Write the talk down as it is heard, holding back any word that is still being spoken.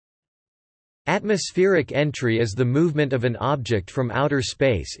Atmospheric entry is the movement of an object from outer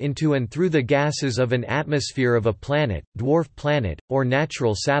space into and through the gases of an atmosphere of a planet, dwarf planet, or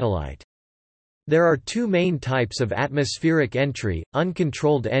natural satellite. There are two main types of atmospheric entry: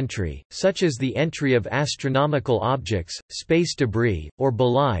 uncontrolled entry, such as the entry of astronomical objects, space debris, or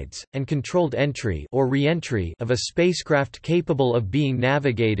bolides, and controlled entry or reentry of a spacecraft capable of being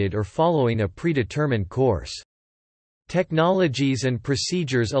navigated or following a predetermined course. Technologies and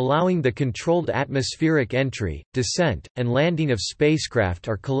procedures allowing the controlled atmospheric entry, descent, and landing of spacecraft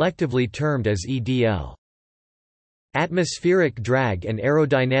are collectively termed as EDL. Atmospheric drag and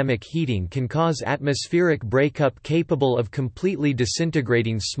aerodynamic heating can cause atmospheric breakup capable of completely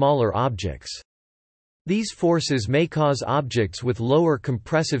disintegrating smaller objects. These forces may cause objects with lower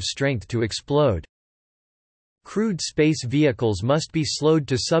compressive strength to explode. Crewed space vehicles must be slowed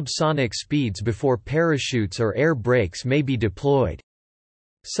to subsonic speeds before parachutes or air brakes may be deployed.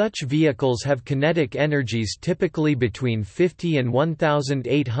 Such vehicles have kinetic energies typically between 50 and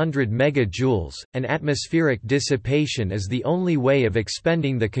 1,800 megajoules, and atmospheric dissipation is the only way of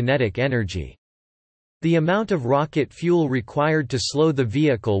expending the kinetic energy. The amount of rocket fuel required to slow the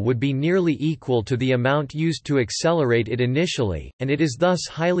vehicle would be nearly equal to the amount used to accelerate it initially, and it is thus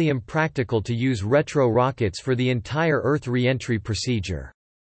highly impractical to use retro rockets for the entire Earth reentry procedure.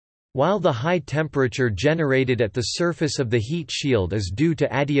 While the high temperature generated at the surface of the heat shield is due to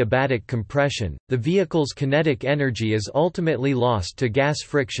adiabatic compression, the vehicle's kinetic energy is ultimately lost to gas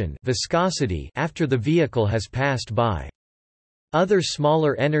friction viscosity after the vehicle has passed by. Other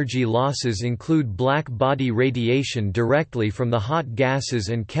smaller energy losses include black body radiation directly from the hot gases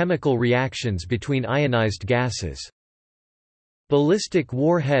and chemical reactions between ionized gases. Ballistic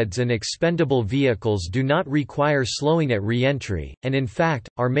warheads and expendable vehicles do not require slowing at reentry, and in fact,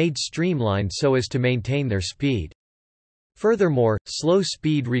 are made streamlined so as to maintain their speed. Furthermore, slow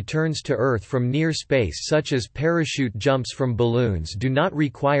speed returns to Earth from near space such as parachute jumps from balloons do not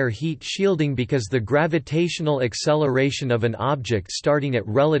require heat shielding because the gravitational acceleration of an object starting at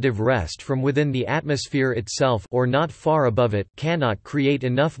relative rest from within the atmosphere itself or not far above it cannot create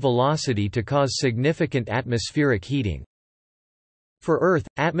enough velocity to cause significant atmospheric heating. For Earth,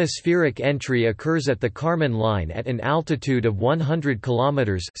 atmospheric entry occurs at the Kármán line at an altitude of 100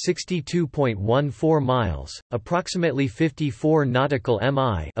 km (62.14 miles), approximately 54 nautical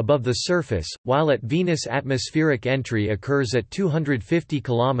mi above the surface, while at Venus atmospheric entry occurs at 250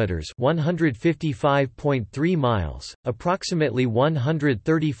 km (155.3 miles), approximately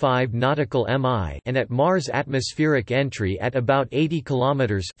 135 nautical mi, and at Mars atmospheric entry at about 80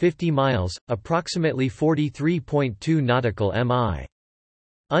 km (50 miles), approximately 43.2 nautical mi.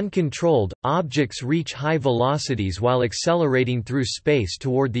 Uncontrolled, objects reach high velocities while accelerating through space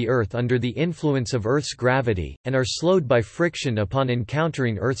toward the Earth under the influence of Earth's gravity, and are slowed by friction upon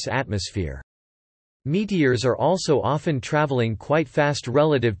encountering Earth's atmosphere. Meteors are also often traveling quite fast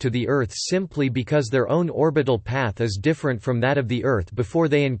relative to the Earth simply because their own orbital path is different from that of the Earth before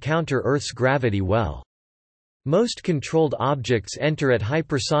they encounter Earth's gravity well. Most controlled objects enter at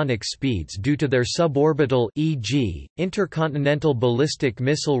hypersonic speeds due to their suborbital, e.g., intercontinental ballistic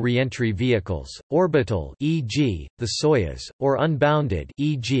missile reentry vehicles, orbital, e.g., the Soyuz, or unbounded,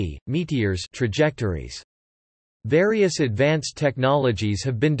 e.g., meteors trajectories. Various advanced technologies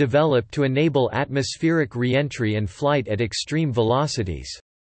have been developed to enable atmospheric reentry and flight at extreme velocities.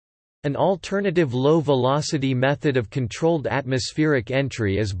 An alternative low-velocity method of controlled atmospheric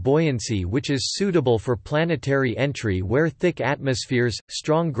entry is buoyancy, which is suitable for planetary entry where thick atmospheres,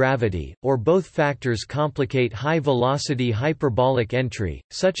 strong gravity, or both factors complicate high-velocity hyperbolic entry,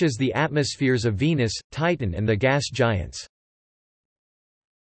 such as the atmospheres of Venus, Titan and the gas giants.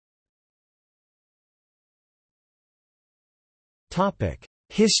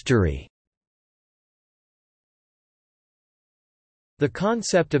 History. The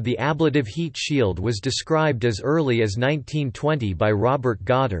concept of the ablative heat shield was described as early as 1920 by Robert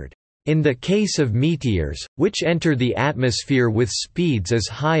Goddard. In the case of meteors, which enter the atmosphere with speeds as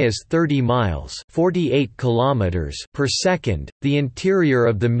high as 30 miles (48 kilometers) per second, the interior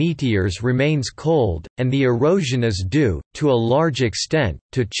of the meteors remains cold, and the erosion is due, to a large extent,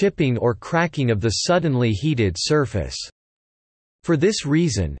 to chipping or cracking of the suddenly heated surface. For this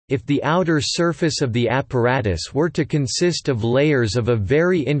reason, if the outer surface of the apparatus were to consist of layers of a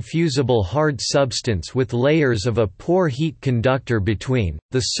very infusible hard substance with layers of a poor heat conductor between,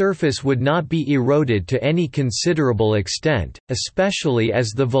 the surface would not be eroded to any considerable extent, especially as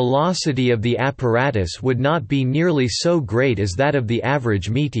the velocity of the apparatus would not be nearly so great as that of the average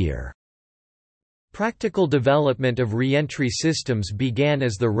meteor. Practical development of reentry systems began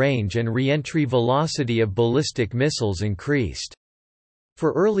as the range and reentry velocity of ballistic missiles increased.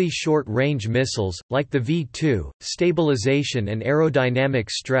 For early short-range missiles, like the V-2, stabilization and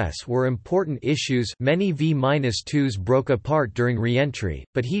aerodynamic stress were important issues. Many V-2s broke apart during reentry,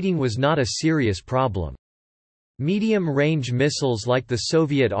 but heating was not a serious problem. Medium-range missiles like the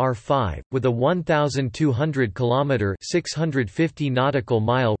Soviet R-5, with a 1,200 km (650 nautical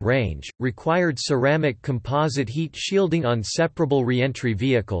mile) range, required ceramic composite heat shielding on separable reentry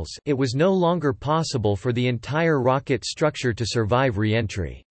vehicles. It was no longer possible for the entire rocket structure to survive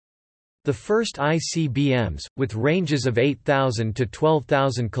reentry. The first ICBMs, with ranges of 8,000 to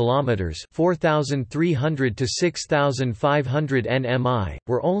 12,000 km (4,300 to 6,500 nmi),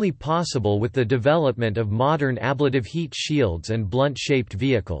 were only possible with the development of modern ablative heat shields and blunt-shaped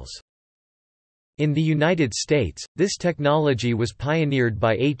vehicles. In the United States, this technology was pioneered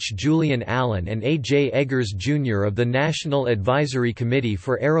by H. Julian Allen and A. J. Eggers, Jr. of the National Advisory Committee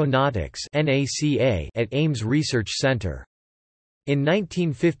for Aeronautics at Ames Research Center. In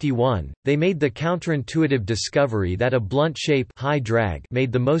 1951, they made the counterintuitive discovery that a blunt shape high drag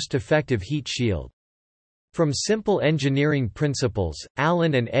made the most effective heat shield. From simple engineering principles,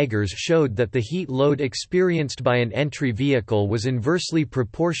 Allen and Eggers showed that the heat load experienced by an entry vehicle was inversely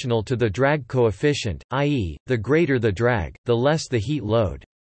proportional to the drag coefficient, i.e., the greater the drag, the less the heat load.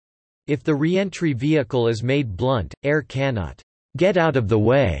 If the reentry vehicle is made blunt, air cannot get out of the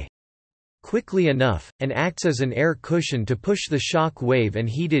way quickly enough, and acts as an air cushion to push the shock wave and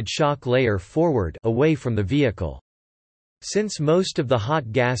heated shock layer forward away from the vehicle. Since most of the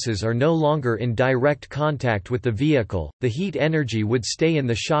hot gases are no longer in direct contact with the vehicle, the heat energy would stay in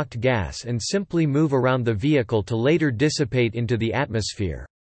the shocked gas and simply move around the vehicle to later dissipate into the atmosphere.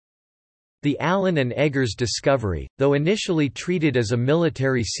 The Allen and Eggers discovery, though initially treated as a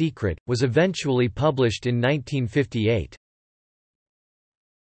military secret, was eventually published in 1958.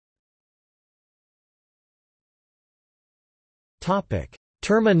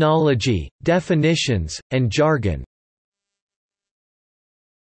 Terminology, definitions, and jargon.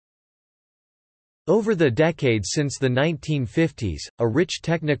 Over the decades since the 1950s, a rich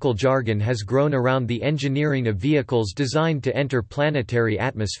technical jargon has grown around the engineering of vehicles designed to enter planetary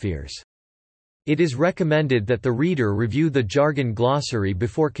atmospheres. It is recommended that the reader review the jargon glossary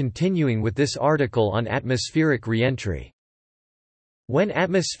before continuing with this article on atmospheric reentry. When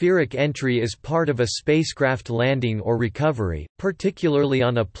atmospheric entry is part of a spacecraft landing or recovery, particularly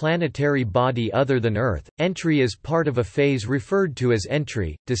on a planetary body other than Earth, entry is part of a phase referred to as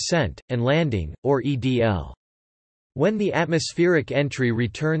entry, descent, and landing, or EDL. When the atmospheric entry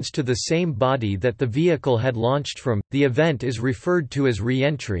returns to the same body that the vehicle had launched from, the event is referred to as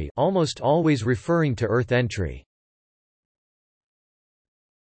reentry, almost always referring to Earth entry.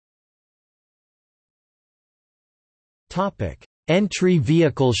 Entry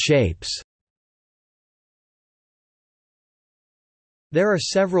vehicle shapes. There are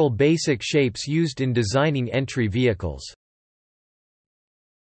several basic shapes used in designing entry vehicles.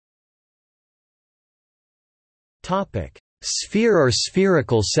 Sphere or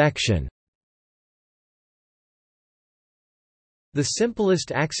spherical section. The simplest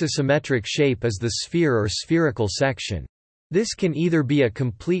axisymmetric shape is the sphere or spherical section. This can either be a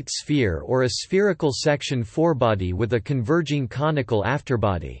complete sphere or a spherical section forebody with a converging conical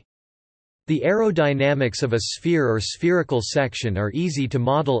afterbody. The aerodynamics of a sphere or spherical section are easy to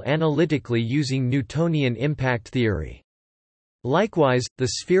model analytically using Newtonian impact theory. Likewise, the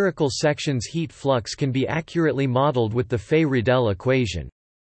spherical section's heat flux can be accurately modeled with the Fay-Riddell equation.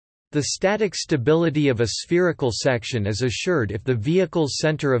 The static stability of a spherical section is assured if the vehicle's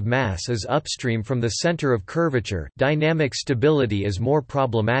center of mass is upstream from the center of curvature. Dynamic stability is more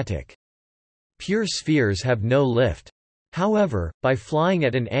problematic. Pure spheres have no lift. However, by flying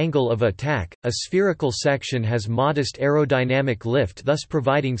at an angle of attack, a spherical section has modest aerodynamic lift, thus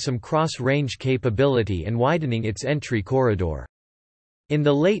providing some cross-range capability and widening its entry corridor. In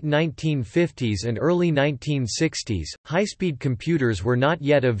the late 1950s and early 1960s, high-speed computers were not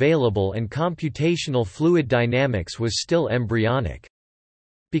yet available and computational fluid dynamics was still embryonic.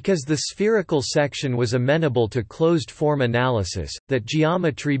 Because the spherical section was amenable to closed-form analysis, that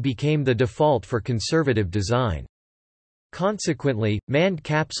geometry became the default for conservative design. Consequently, manned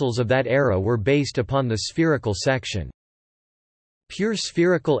capsules of that era were based upon the spherical section. Pure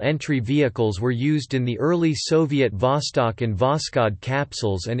spherical entry vehicles were used in the early Soviet Vostok and Voskhod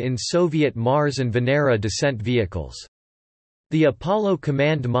capsules and in Soviet Mars and Venera descent vehicles. The Apollo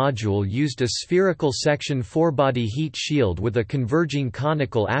command module used a spherical section forebody heat shield with a converging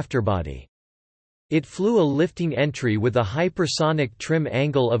conical afterbody. It flew a lifting entry with a hypersonic trim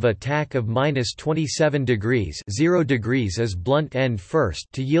angle of attack of -27 degrees 0 degrees as blunt end first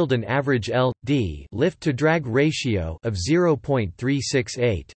to yield an average L.D. lift-to-drag ratio of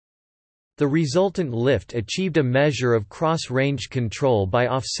 0.368. The resultant lift achieved a measure of cross-range control by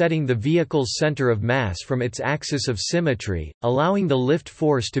offsetting the vehicle's center of mass from its axis of symmetry, allowing the lift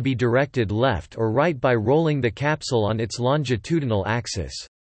force to be directed left or right by rolling the capsule on its longitudinal axis.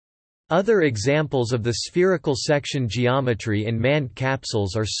 Other examples of the spherical section geometry in manned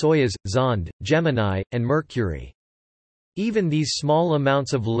capsules are Soyuz, Zond, Gemini, and Mercury. Even these small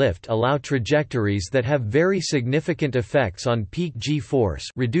amounts of lift allow trajectories that have very significant effects on peak g-force,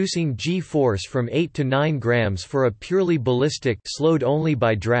 reducing g-force from 8 to 9 grams for a purely ballistic slowed only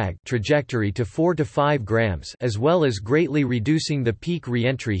by drag trajectory to 4 to 5 grams, as well as greatly reducing the peak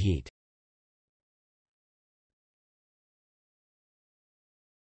reentry heat.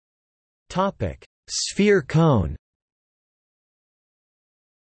 Sphere cone.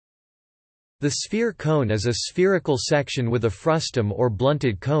 The sphere cone is a spherical section with a frustum or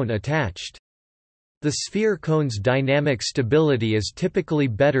blunted cone attached. The sphere cone's dynamic stability is typically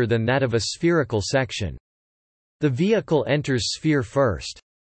better than that of a spherical section. The vehicle enters sphere first.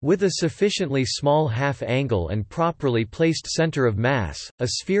 With a sufficiently small half-angle and properly placed center of mass, a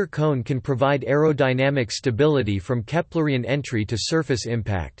sphere cone can provide aerodynamic stability from Keplerian entry to surface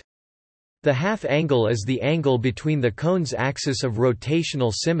impact. The half-angle is the angle between the cone's axis of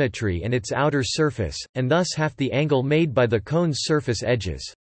rotational symmetry and its outer surface, and thus half the angle made by the cone's surface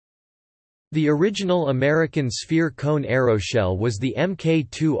edges. The original American sphere cone aeroshell was the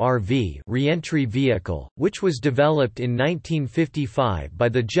Mk2RV reentry vehicle, which was developed in 1955 by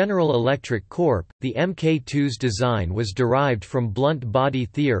the General Electric Corp. The Mk2's design was derived from blunt body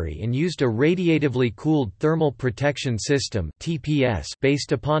theory and used a radiatively cooled thermal protection system (TPS)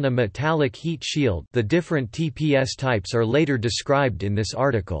 based upon a metallic heat shield. The different TPS types are later described in this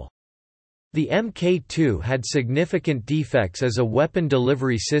article. The Mk2 had significant defects as a weapon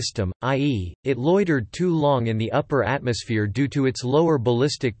delivery system, i.e., it loitered too long in the upper atmosphere due to its lower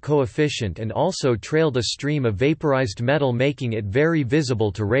ballistic coefficient and also trailed a stream of vaporized metal, making it very visible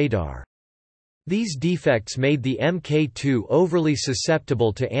to radar. These defects made the Mk2 overly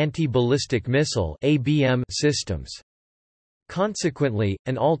susceptible to anti-ballistic missile (ABM) systems. Consequently,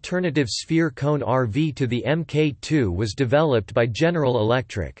 an alternative sphere cone RV to the Mk2 was developed by General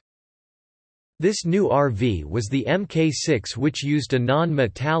Electric. This new RV was the Mk6, which used a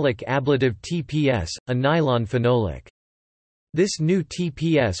non-metallic ablative TPS, a nylon phenolic. This new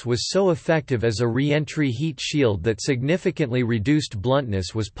TPS was so effective as a reentry heat shield that significantly reduced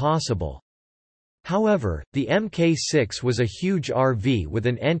bluntness was possible. However, the Mk6 was a huge RV with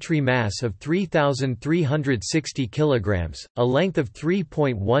an entry mass of 3,360 kg, a length of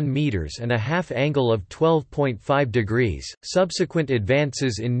 3.1 meters and a half-angle of 12.5 degrees. Subsequent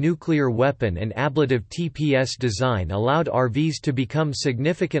advances in nuclear weapon and ablative TPS design allowed RVs to become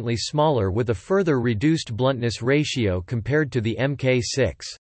significantly smaller with a further reduced bluntness ratio compared to the Mk6.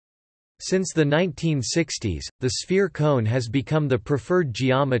 Since the 1960s, the sphere cone has become the preferred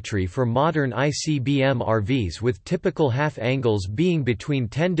geometry for modern ICBM RVs, with typical half-angles being between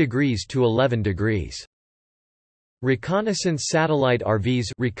 10 degrees to 11 degrees. Reconnaissance satellite RVs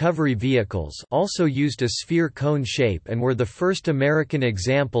recovery vehicles also used a sphere cone shape and were the first American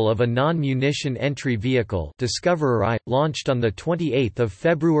example of a non-munition entry vehicle, Discoverer I, launched on 28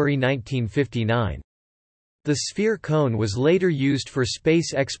 February 1959. The sphere cone was later used for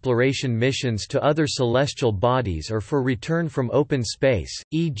space exploration missions to other celestial bodies or for return from open space,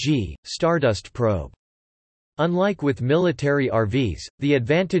 e.g., Stardust probe. Unlike with military RVs, the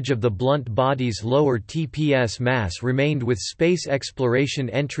advantage of the blunt body's lower TPS mass remained with space exploration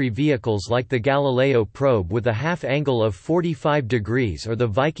entry vehicles like the Galileo probe with a half-angle of 45 degrees or the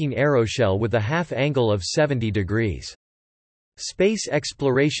Viking aeroshell with a half-angle of 70 degrees. Space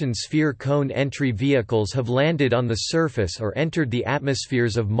exploration sphere cone entry vehicles have landed on the surface or entered the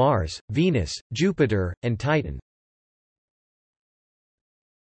atmospheres of Mars, Venus, Jupiter, and Titan.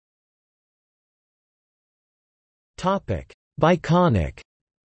 Biconic.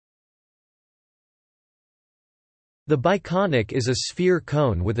 The Biconic is a sphere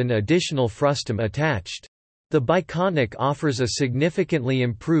cone with an additional frustum attached. The Biconic offers a significantly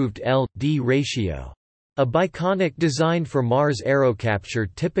improved L/D ratio. A Biconic designed for Mars aerocapture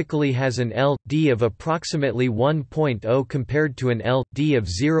typically has an L/D of approximately 1.0 compared to an L/D of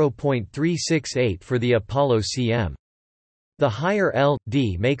 0.368 for the Apollo CM. The higher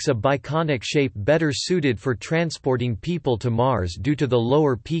L/D makes a Biconic shape better suited for transporting people to Mars due to the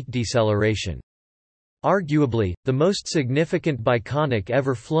lower peak deceleration. Arguably, the most significant Biconic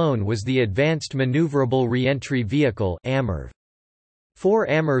ever flown was the Advanced Maneuverable Reentry Vehicle (AMRV). 4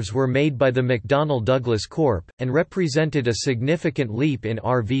 AMRVs were made by the McDonnell Douglas Corp., and represented a significant leap in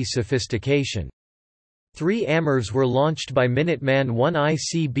RV sophistication. 3 AMRVs were launched by Minuteman I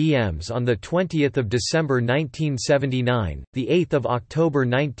ICBMs on 20 December 1979, 8 October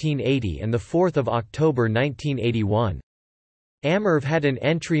 1980 and 4 October 1981. AMRV had an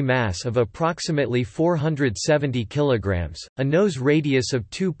entry mass of approximately 470 kg, a nose radius of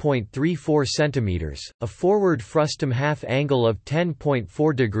 2.34 cm, a forward frustum half angle of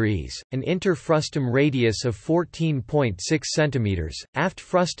 10.4 degrees, an inter-frustum radius of 14.6 cm, aft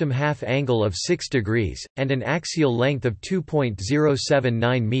frustum half angle of 6 degrees, and an axial length of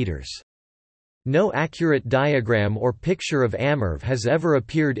 2.079 meters. No accurate diagram or picture of AMRV has ever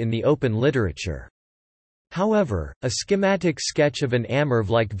appeared in the open literature. However, a schematic sketch of an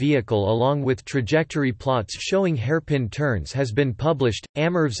AMRV-like vehicle along with trajectory plots showing hairpin turns has been published.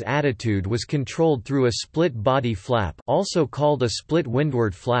 AMRV's attitude was controlled through a split body flap, also called a split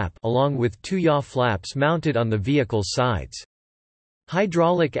windward flap, along with 2 yaw flaps mounted on the vehicle's sides.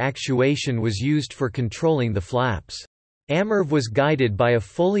 Hydraulic actuation was used for controlling the flaps. AMRV was guided by a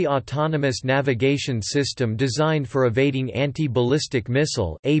fully autonomous navigation system designed for evading anti-ballistic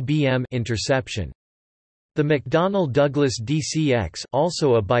missile (ABM) interception. The McDonnell Douglas DC-X,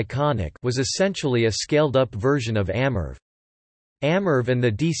 also a Biconic, was essentially a scaled-up version of AMRV. AMRV and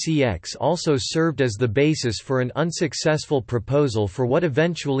the DC-X also served as the basis for an unsuccessful proposal for what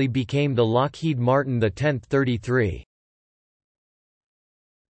eventually became the Lockheed Martin X-33.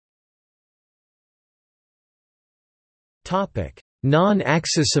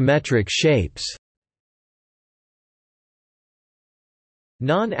 Non-axisymmetric shapes.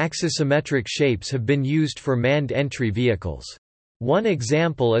 Non-axisymmetric shapes have been used for manned entry vehicles. One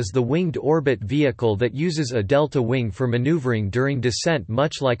example is the winged Orbit vehicle that uses a delta wing for maneuvering during descent,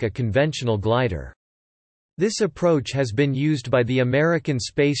 much like a conventional glider. This approach has been used by the American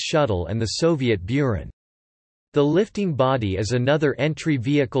Space Shuttle and the Soviet Buran. The lifting body is another entry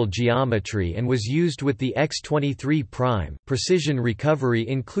vehicle geometry and was used with the X-23 prime precision recovery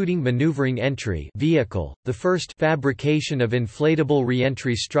including maneuvering entry vehicle. The first fabrication of inflatable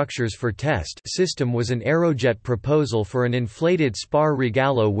reentry structures for test system was an Aerojet proposal for an inflated spar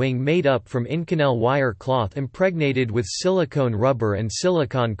regalo wing made up from Inconel wire cloth impregnated with silicone rubber and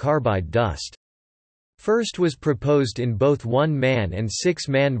silicon carbide dust. First was proposed in both 1-man and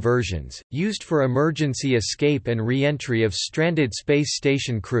 6-man versions, used for emergency escape and re-entry of stranded space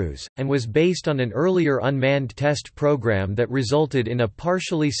station crews, and was based on an earlier unmanned test program that resulted in a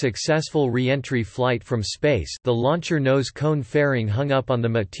partially successful re-entry flight from space. The launcher nose cone fairing hung up on the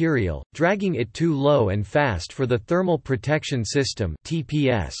material, dragging it too low and fast for the thermal protection system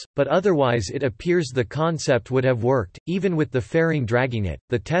 (TPS), but otherwise it appears the concept would have worked, even with the fairing dragging it.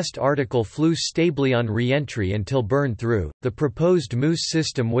 The test article flew stably on re-entry until burn-through. The proposed Moose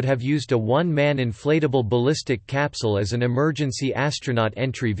system would have used a 1-man inflatable ballistic capsule as an emergency astronaut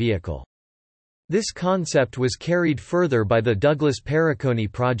entry vehicle. This concept was carried further by the Douglas Perricone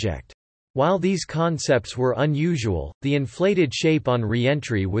project. While these concepts were unusual, the inflated shape on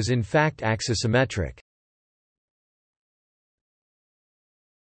re-entry was in fact axisymmetric.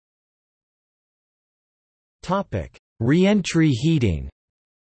 Re-entry heating.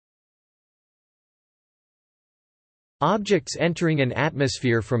 Objects entering an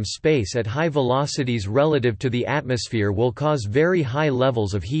atmosphere from space at high velocities relative to the atmosphere will cause very high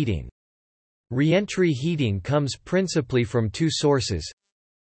levels of heating. Re-entry heating comes principally from 2 sources.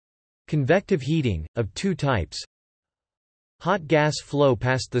 Convective heating, of 2 types. Hot gas flow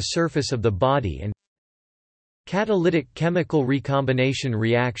past the surface of the body and catalytic chemical recombination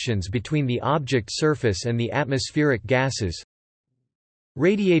reactions between the object surface and the atmospheric gases.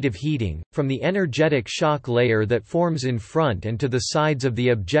 Radiative heating, from the energetic shock layer that forms in front and to the sides of the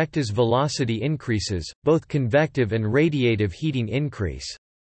objective's velocity increases, both convective and radiative heating increase.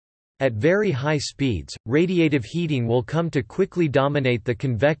 At very high speeds, radiative heating will come to quickly dominate the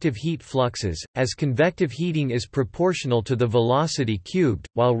convective heat fluxes, as convective heating is proportional to the velocity cubed,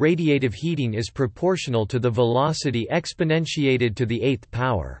 while radiative heating is proportional to the velocity exponentiated to the 8th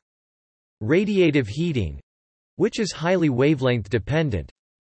power. Radiative heating, which is highly wavelength dependent,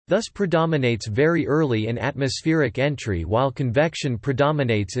 thus predominates very early in atmospheric entry while convection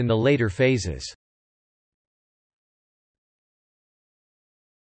predominates in the later phases.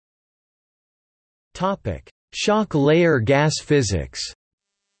 Shock layer gas physics.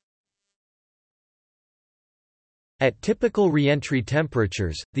 At typical reentry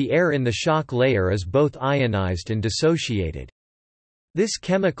temperatures, the air in the shock layer is both ionized and dissociated. This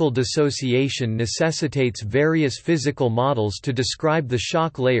chemical dissociation necessitates various physical models to describe the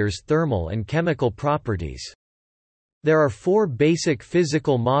shock layer's thermal and chemical properties. There are 4 basic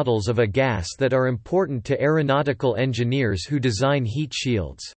physical models of a gas that are important to aeronautical engineers who design heat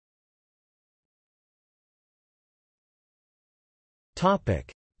shields.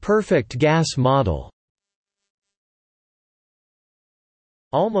 Perfect gas model.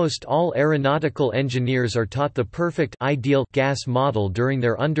 Almost all aeronautical engineers are taught the perfect ideal gas model during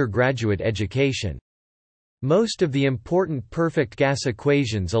their undergraduate education. Most of the important perfect gas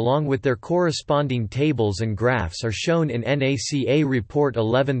equations along with their corresponding tables and graphs are shown in NACA Report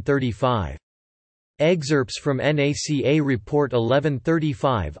 1135. Excerpts from NACA Report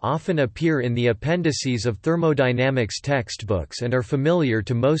 1135 often appear in the appendices of thermodynamics textbooks and are familiar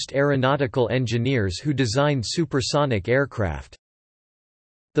to most aeronautical engineers who design supersonic aircraft.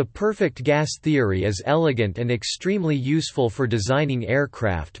 The perfect gas theory is elegant and extremely useful for designing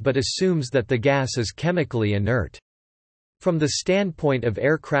aircraft but assumes that the gas is chemically inert. From the standpoint of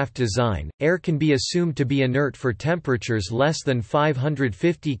aircraft design, air can be assumed to be inert for temperatures less than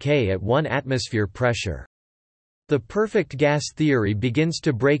 550 K at 1 atmosphere pressure. The perfect gas theory begins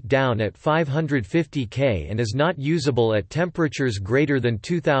to break down at 550 K and is not usable at temperatures greater than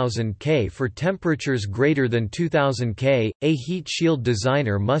 2000 K. For temperatures greater than 2000 K, a heat shield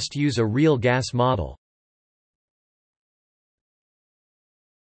designer must use a real gas model.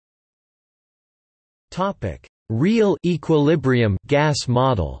 Topic: Real equilibrium gas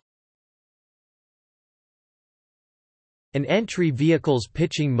model. An entry vehicle's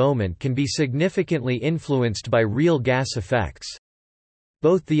pitching moment can be significantly influenced by real gas effects.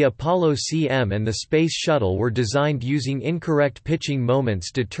 Both the Apollo CM and the Space Shuttle were designed using incorrect pitching moments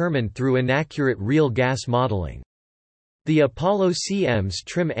determined through inaccurate real gas modeling. The Apollo CM's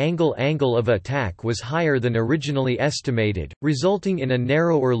trim angle of attack was higher than originally estimated, resulting in a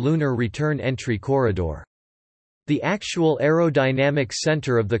narrower lunar return entry corridor. The actual aerodynamic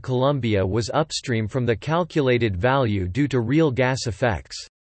center of the Columbia was upstream from the calculated value due to real gas effects.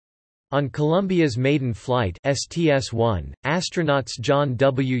 On Columbia's maiden flight STS-1, astronauts John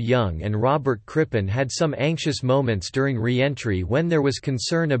W. Young and Robert Crippen had some anxious moments during reentry when there was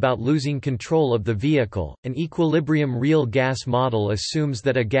concern about losing control of the vehicle. An equilibrium real gas model assumes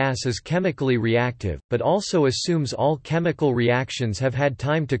that a gas is chemically reactive, but also assumes all chemical reactions have had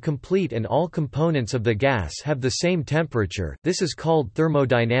time to complete and all components of the gas have the same temperature. This is called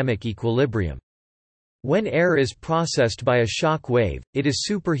thermodynamic equilibrium. When air is processed by a shock wave, it is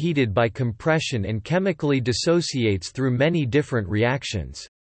superheated by compression and chemically dissociates through many different reactions.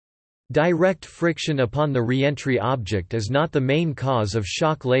 Direct friction upon the reentry object is not the main cause of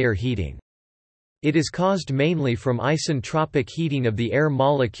shock layer heating. It is caused mainly from isentropic heating of the air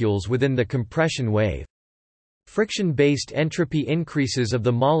molecules within the compression wave. Friction-based entropy increases of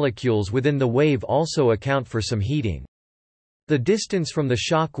the molecules within the wave also account for some heating. The distance from the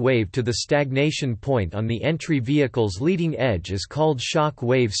shock wave to the stagnation point on the entry vehicle's leading edge is called shock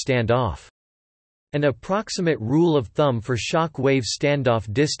wave standoff. An approximate rule of thumb for shock wave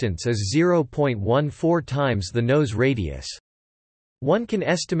standoff distance is 0.14 times the nose radius. One can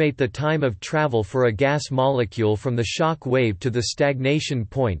estimate the time of travel for a gas molecule from the shock wave to the stagnation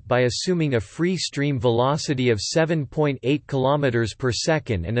point by assuming a free stream velocity of 7.8 km per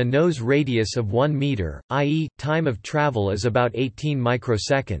second and a nose radius of 1 meter, i.e., time of travel is about 18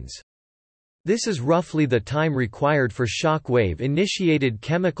 microseconds. This is roughly the time required for shock wave-initiated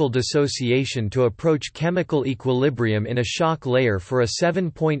chemical dissociation to approach chemical equilibrium in a shock layer for a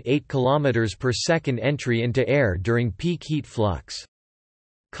 7.8 km per second entry into air during peak heat flux.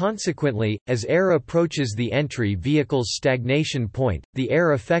 Consequently, as air approaches the entry vehicle's stagnation point, the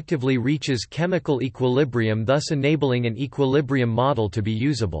air effectively reaches chemical equilibrium, thus enabling an equilibrium model to be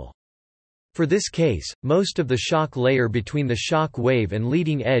usable. For this case, most of the shock layer between the shock wave and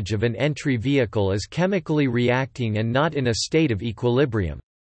leading edge of an entry vehicle is chemically reacting and not in a state of equilibrium.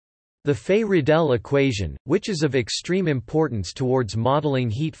 The Fay-Riddell equation, which is of extreme importance towards modeling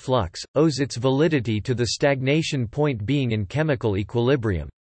heat flux, owes its validity to the stagnation point being in chemical equilibrium.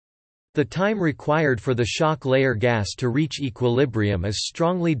 The time required for the shock layer gas to reach equilibrium is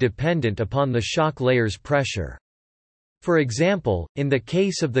strongly dependent upon the shock layer's pressure. For example, in the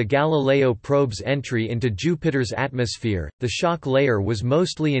case of the Galileo probe's entry into Jupiter's atmosphere, the shock layer was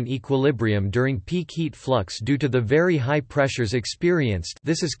mostly in equilibrium during peak heat flux due to the very high pressures experienced.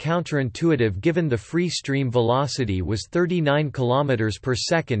 This is counterintuitive given the free stream velocity was 39 km per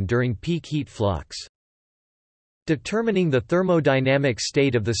second during peak heat flux. Determining the thermodynamic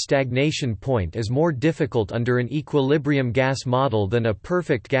state of the stagnation point is more difficult under an equilibrium gas model than a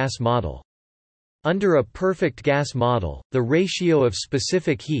perfect gas model. Under a perfect gas model, the ratio of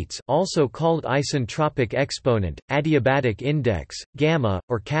specific heats, also called isentropic exponent, adiabatic index, gamma,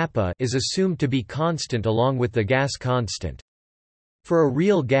 or kappa, is assumed to be constant along with the gas constant. For a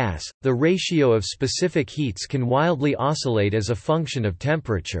real gas, the ratio of specific heats can wildly oscillate as a function of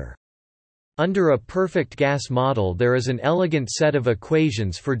temperature. Under a perfect gas model, there is an elegant set of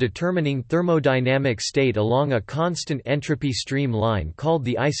equations for determining thermodynamic state along a constant entropy stream line called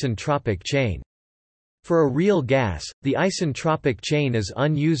the isentropic chain. For a real gas, the isentropic chain is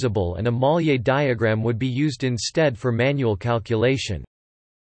unusable and a Mollier diagram would be used instead for manual calculation.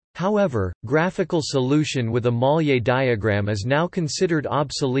 However, graphical solution with a Mollier diagram is now considered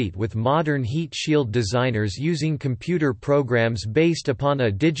obsolete with modern heat shield designers using computer programs based upon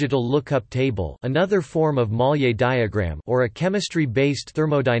a digital lookup table, another form of Mollier diagram, or a chemistry-based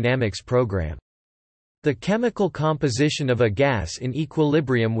thermodynamics program. The chemical composition of a gas in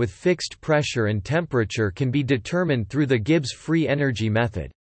equilibrium with fixed pressure and temperature can be determined through the Gibbs free energy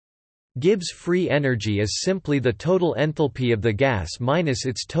method. Gibbs free energy is simply the total enthalpy of the gas minus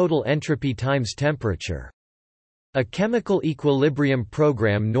its total entropy times temperature. A chemical equilibrium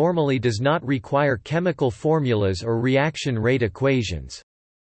program normally does not require chemical formulas or reaction rate equations.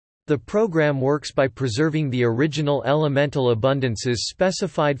 The program works by preserving the original elemental abundances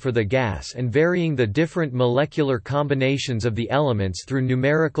specified for the gas and varying the different molecular combinations of the elements through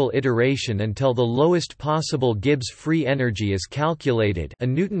numerical iteration until the lowest possible Gibbs free energy is calculated. A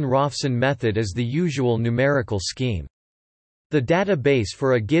Newton-Raphson method is the usual numerical scheme. The database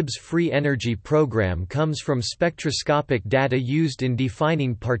for a Gibbs free energy program comes from spectroscopic data used in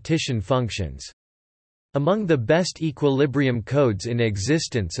defining partition functions. Among the best equilibrium codes in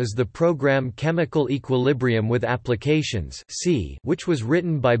existence is the program Chemical Equilibrium with Applications which was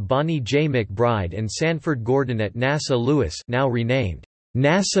written by Bonnie J. McBride and Sanford Gordon at NASA Lewis, now renamed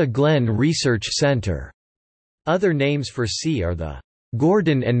NASA Glenn Research Center. Other names for C are the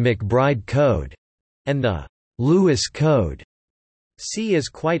Gordon and McBride code and the Lewis code. C is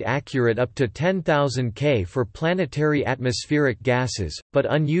quite accurate up to 10,000 K for planetary atmospheric gases, but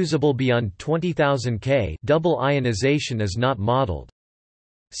unusable beyond 20,000 K. Double ionization is not modeled.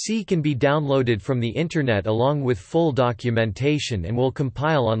 C can be downloaded from the Internet along with full documentation and will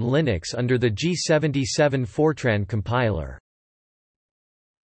compile on Linux under the G77 Fortran compiler.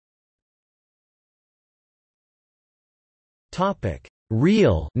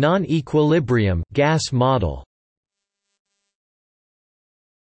 Real non-equilibrium gas model.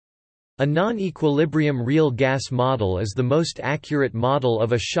 A non-equilibrium real gas model is the most accurate model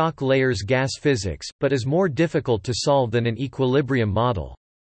of a shock layer's gas physics, but is more difficult to solve than an equilibrium model.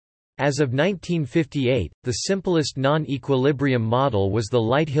 As of 1958, the simplest non-equilibrium model was the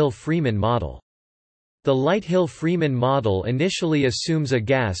Lighthill-Freeman model. The Lighthill-Freeman model initially assumes a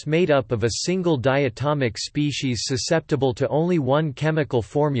gas made up of a single diatomic species susceptible to only one chemical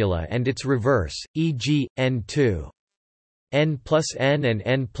formula and its reverse, e.g., N2. N plus N and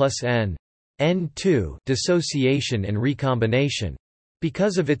N plus N. N2 dissociation and recombination.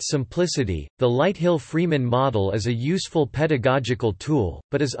 Because of its simplicity, the Lighthill-Freeman model is a useful pedagogical tool,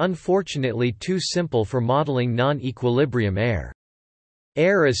 but is unfortunately too simple for modeling non-equilibrium air.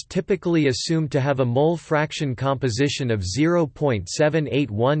 Air is typically assumed to have a mole fraction composition of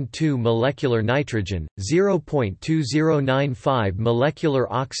 0.7812 molecular nitrogen, 0.2095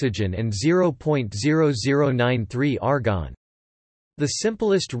 molecular oxygen and 0.0093 argon. The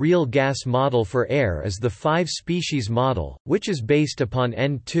simplest real gas model for air is the 5-species model, which is based upon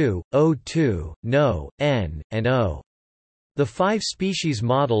N2, O2, NO, N, and O. The 5-species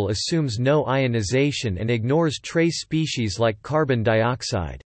model assumes no ionization and ignores trace species like carbon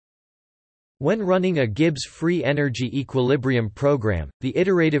dioxide. When running a Gibbs free energy equilibrium program, the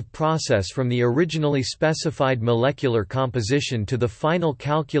iterative process from the originally specified molecular composition to the final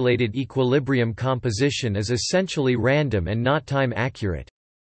calculated equilibrium composition is essentially random and not time accurate.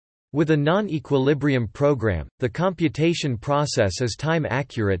 With a non-equilibrium program, the computation process is time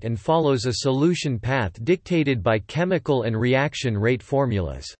accurate and follows a solution path dictated by chemical and reaction rate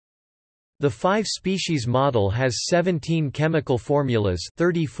formulas. The 5-species model has 17 chemical formulas,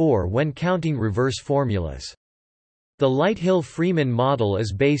 34 when counting reverse formulas. The Lighthill-Freeman model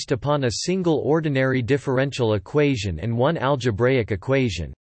is based upon a single ordinary differential equation and one algebraic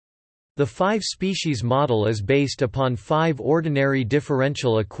equation. The 5-species model is based upon 5 ordinary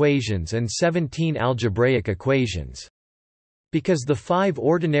differential equations and 17 algebraic equations. Because the 5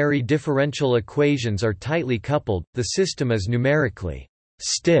 ordinary differential equations are tightly coupled, the system is numerically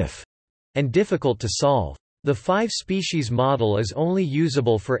stiff and difficult to solve. The 5-species model is only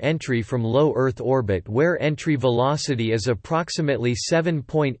usable for entry from low Earth orbit where entry velocity is approximately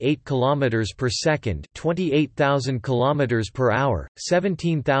 7.8 km per second, 28,000 km per hour,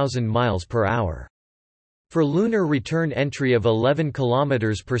 17,000 miles per hour. For lunar return entry of 11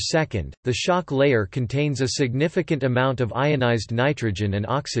 km per second, the shock layer contains a significant amount of ionized nitrogen and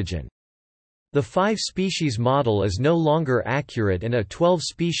oxygen. The 5-species model is no longer accurate and a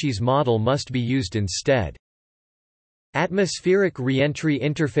 12-species model must be used instead. Atmospheric reentry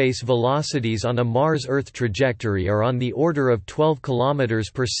interface velocities on a Mars-Earth trajectory are on the order of 12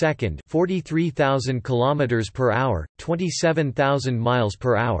 km per second, 43,000 km per hour, 27,000 miles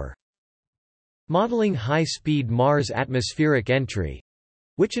per hour. Modeling high-speed Mars atmospheric entry,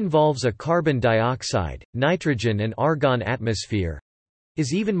 which involves a carbon dioxide, nitrogen and argon atmosphere,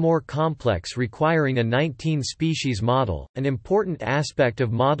 is even more complex, requiring a 19-species model. An important aspect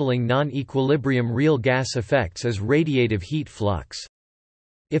of modeling non-equilibrium real gas effects is radiative heat flux.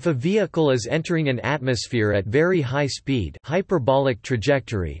 If a vehicle is entering an atmosphere at very high speed, hyperbolic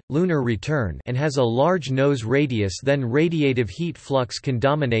trajectory, lunar return, and has a large nose radius, then radiative heat flux can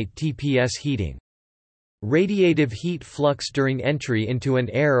dominate TPS heating. Radiative heat flux during entry into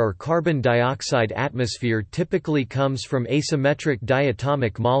an air or carbon dioxide atmosphere typically comes from asymmetric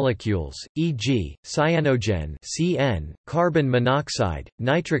diatomic molecules, e.g., cyanogen (CN), carbon monoxide,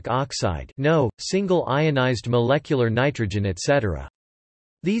 nitric oxide (NO), single ionized molecular nitrogen, etc.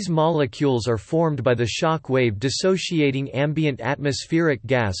 These molecules are formed by the shock wave dissociating ambient atmospheric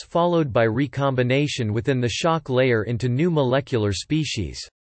gas followed by recombination within the shock layer into new molecular species.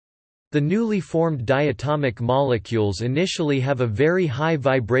 The newly formed diatomic molecules initially have a very high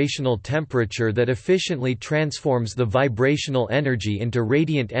vibrational temperature that efficiently transforms the vibrational energy into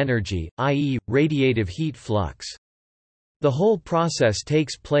radiant energy, i.e., radiative heat flux. The whole process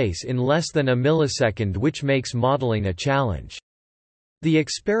takes place in less than a millisecond, which makes modeling a challenge. The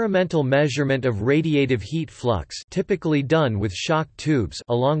experimental measurement of radiative heat flux, typically done with shock tubes,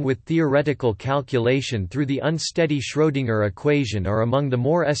 along with theoretical calculation through the unsteady Schrödinger equation, are among the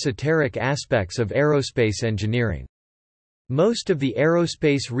more esoteric aspects of aerospace engineering. Most of the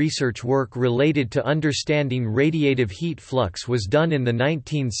aerospace research work related to understanding radiative heat flux was done in the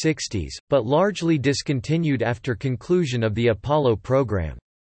 1960s, but largely discontinued after conclusion of the Apollo program.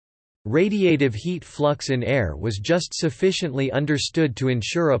 Radiative heat flux in air was just sufficiently understood to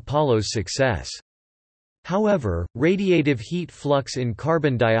ensure Apollo's success. However, radiative heat flux in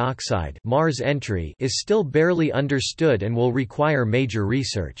carbon dioxide Mars entry is still barely understood and will require major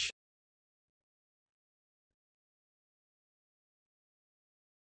research.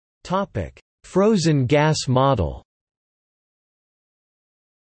 Frozen gas model.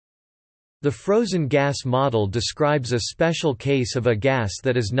 The frozen gas model describes a special case of a gas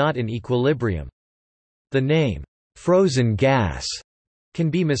that is not in equilibrium. The name, frozen gas, can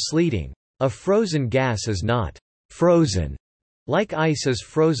be misleading. A frozen gas is not frozen, like ice is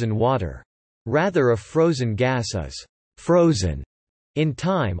frozen water. Rather, a frozen gas is frozen in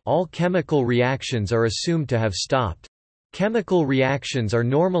time. All chemical reactions are assumed to have stopped. Chemical reactions are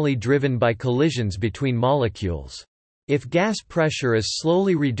normally driven by collisions between molecules. If gas pressure is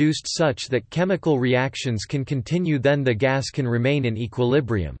slowly reduced such that chemical reactions can continue, then the gas can remain in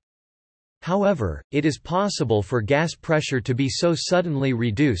equilibrium. However, it is possible for gas pressure to be so suddenly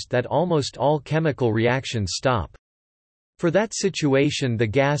reduced that almost all chemical reactions stop. For that situation, the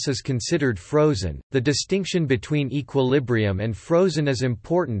gas is considered frozen. The distinction between equilibrium and frozen is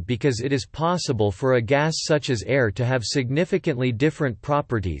important because it is possible for a gas such as air to have significantly different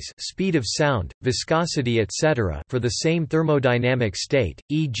properties, speed of sound, viscosity, etc., for the same thermodynamic state,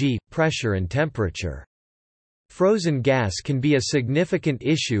 e.g., pressure and temperature. Frozen gas can be a significant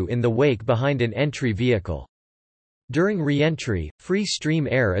issue in the wake behind an entry vehicle. During reentry, free stream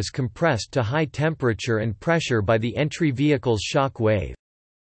air is compressed to high temperature and pressure by the entry vehicle's shock wave.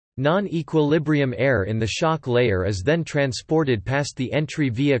 Non-equilibrium air in the shock layer is then transported past the entry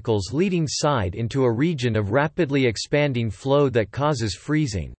vehicle's leading side into a region of rapidly expanding flow that causes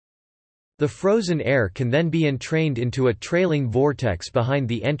freezing. The frozen air can then be entrained into a trailing vortex behind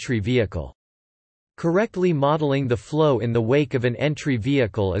the entry vehicle. Correctly modeling the flow in the wake of an entry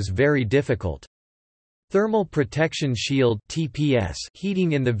vehicle is very difficult. Thermal protection shield (TPS)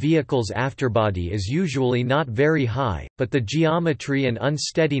 heating in the vehicle's afterbody is usually not very high, but the geometry and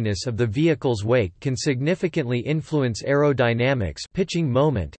unsteadiness of the vehicle's wake can significantly influence aerodynamics, pitching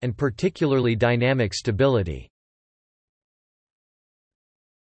moment, and particularly dynamic stability.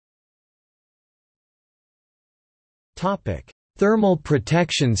 Topic: Thermal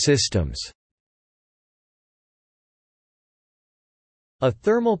protection systems. A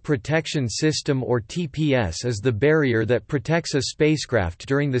thermal protection system or TPS is the barrier that protects a spacecraft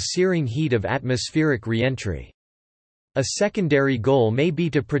during the searing heat of atmospheric reentry. A secondary goal may be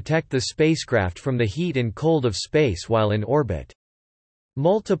to protect the spacecraft from the heat and cold of space while in orbit.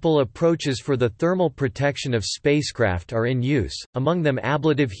 Multiple approaches for the thermal protection of spacecraft are in use, among them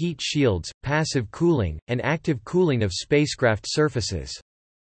ablative heat shields, passive cooling, and active cooling of spacecraft surfaces.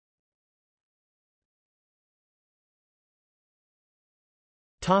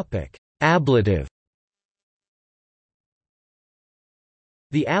 Ablative.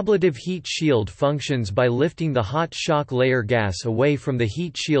 The ablative heat shield functions by lifting the hot shock layer gas away from the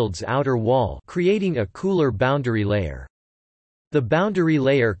heat shield's outer wall, creating a cooler boundary layer. The boundary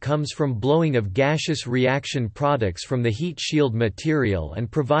layer comes from blowing of gaseous reaction products from the heat shield material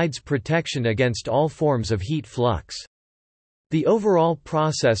and provides protection against all forms of heat flux. The overall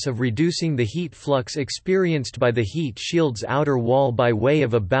process of reducing the heat flux experienced by the heat shield's outer wall by way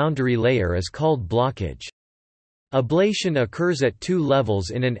of a boundary layer is called blockage. Ablation occurs at two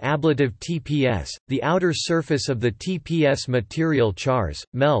levels in an ablative TPS. The outer surface of the TPS material chars,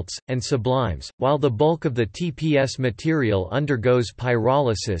 melts, and sublimes, while the bulk of the TPS material undergoes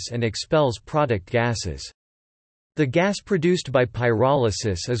pyrolysis and expels product gases. The gas produced by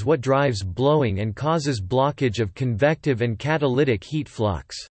pyrolysis is what drives blowing and causes blockage of convective and catalytic heat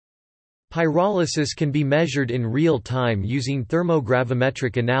flux. Pyrolysis can be measured in real time using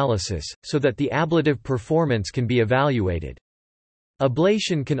thermogravimetric analysis, so that the ablative performance can be evaluated.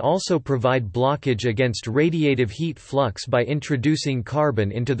 Ablation can also provide blockage against radiative heat flux by introducing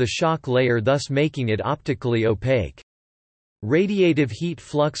carbon into the shock layer, thus making it optically opaque. Radiative heat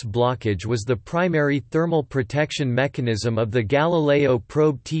flux blockage was the primary thermal protection mechanism of the Galileo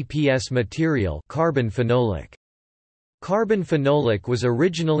probe TPS material, carbon phenolic. Carbon phenolic was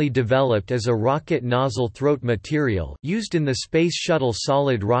originally developed as a rocket nozzle throat material used in the Space Shuttle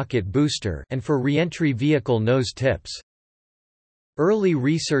solid rocket booster and for reentry vehicle nose tips. Early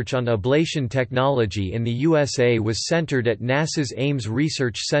research on ablation technology in the USA was centered at NASA's Ames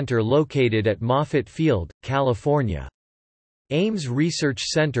Research Center located at Moffett Field, California. Ames Research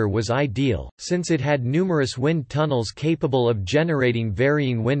Center was ideal, since it had numerous wind tunnels capable of generating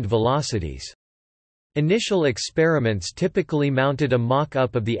varying wind velocities. Initial experiments typically mounted a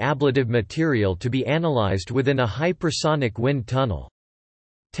mock-up of the ablative material to be analyzed within a hypersonic wind tunnel.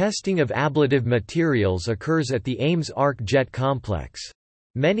 Testing of ablative materials occurs at the Ames Arc Jet Complex.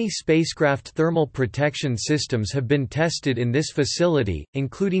 Many spacecraft thermal protection systems have been tested in this facility,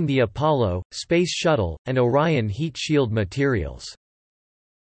 including the Apollo, Space Shuttle, and Orion heat shield materials.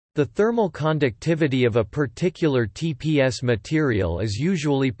 The thermal conductivity of a particular TPS material is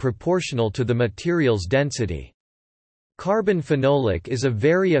usually proportional to the material's density. Carbon phenolic is a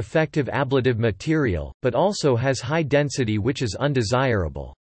very effective ablative material, but also has high density, which is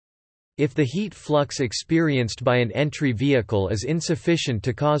undesirable. If the heat flux experienced by an entry vehicle is insufficient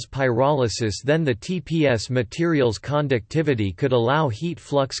to cause pyrolysis, then the TPS material's conductivity could allow heat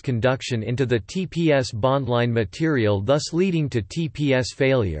flux conduction into the TPS bondline material, thus leading to TPS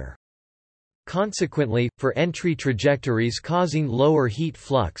failure. Consequently, for entry trajectories causing lower heat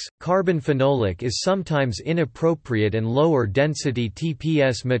flux, carbon phenolic is sometimes inappropriate, and lower density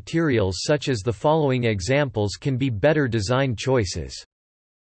TPS materials such as the following examples can be better design choices.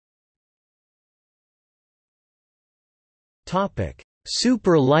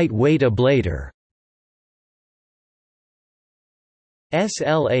 Super lightweight ablator.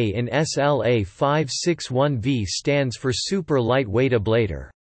 SLA in SLA 561V stands for super lightweight ablator.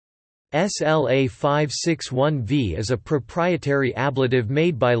 SLA 561V is a proprietary ablative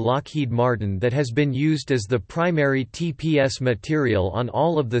made by Lockheed Martin that has been used as the primary TPS material on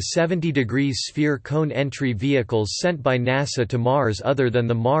all of the 70 degrees sphere cone entry vehicles sent by NASA to Mars other than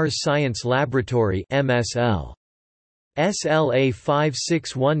the Mars Science Laboratory (MSL). SLA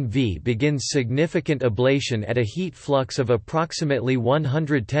 561V begins significant ablation at a heat flux of approximately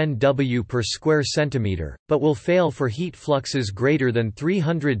 110 W per square centimeter, but will fail for heat fluxes greater than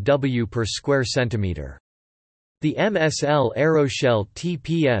 300 W per square centimeter. The MSL Aeroshell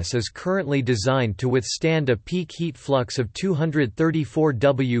TPS is currently designed to withstand a peak heat flux of 234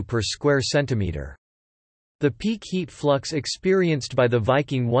 W per square centimeter. The peak heat flux experienced by the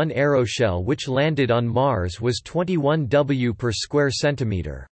Viking 1 aeroshell which landed on Mars was 21 W per square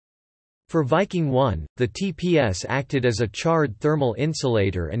centimeter. For Viking 1, the TPS acted as a charred thermal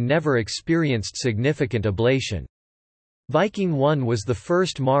insulator and never experienced significant ablation. Viking 1 was the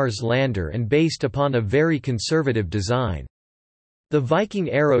first Mars lander and based upon a very conservative design. The Viking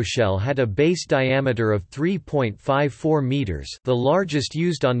aeroshell had a base diameter of 3.54 meters, the largest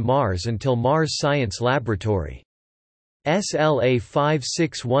used on Mars until Mars Science Laboratory.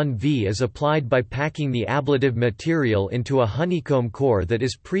 SLA-561V is applied by packing the ablative material into a honeycomb core that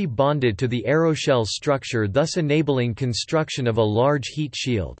is pre-bonded to the aeroshell structure, thus enabling construction of a large heat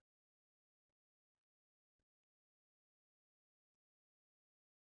shield.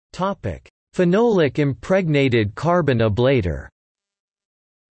 Phenolic-impregnated carbon ablator.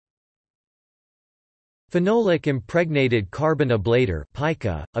 Phenolic-impregnated carbon ablator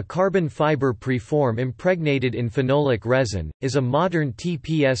 (PICA), a carbon fiber preform impregnated in phenolic resin, is a modern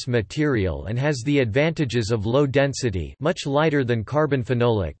TPS material and has the advantages of low density, much lighter than carbon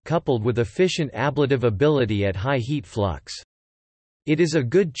phenolic, coupled with efficient ablative ability at high heat flux. It is a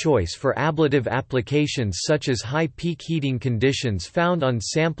good choice for ablative applications such as high peak heating conditions found on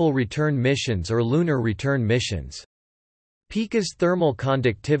sample return missions or lunar return missions. PICA's thermal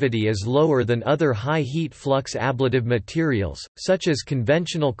conductivity is lower than other high heat flux ablative materials, such as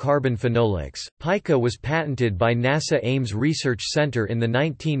conventional carbon phenolics. PICA was patented by NASA Ames Research Center in the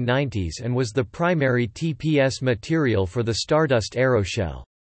 1990s and was the primary TPS material for the Stardust aeroshell.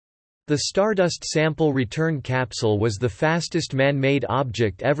 The Stardust sample return capsule was the fastest man-made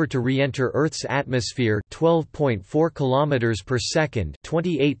object ever to re-enter Earth's atmosphere, 12.4 km per second,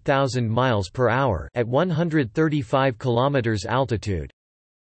 28,000 miles per hour, at 135 km altitude.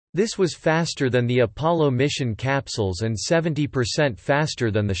 This was faster than the Apollo mission capsules and 70%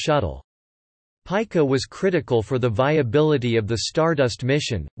 faster than the shuttle. PICA was critical for the viability of the Stardust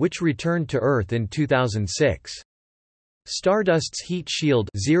mission, which returned to Earth in 2006. Stardust's heat shield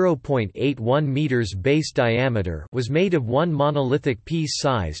 0.81 meters base diameter was made of one monolithic piece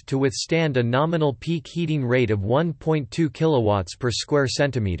sized to withstand a nominal peak heating rate of 1.2 kilowatts per square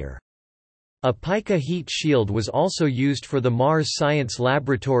centimeter. A PICA heat shield was also used for the Mars Science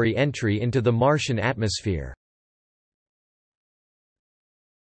Laboratory entry into the Martian atmosphere.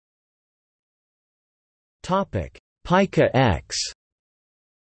 PICA-X.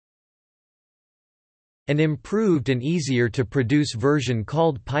 An improved and easier-to-produce version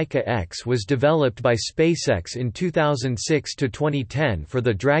called PICA-X was developed by SpaceX in 2006–2010 for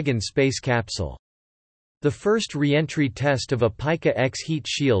the Dragon space capsule. The first re-entry test of a PICA-X heat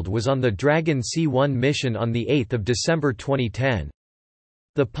shield was on the Dragon C1 mission on 8 December 2010.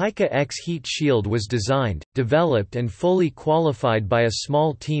 The PICA-X heat shield was designed, developed and fully qualified by a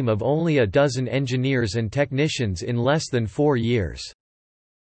small team of only a dozen engineers and technicians in less than 4 years.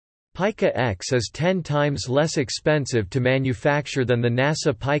 PICA-X is 10 times less expensive to manufacture than the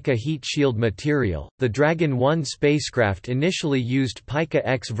NASA PICA heat shield material. The Dragon 1 spacecraft initially used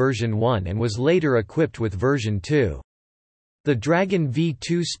PICA-X version 1 and was later equipped with version 2. The Dragon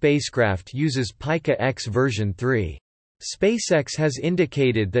V2 spacecraft uses PICA-X version 3. SpaceX has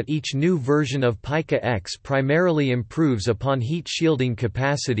indicated that each new version of PICA-X primarily improves upon heat shielding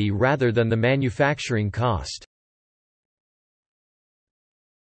capacity rather than the manufacturing cost.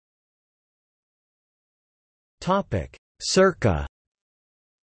 SIRCA.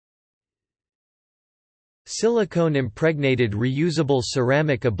 Silicone-impregnated reusable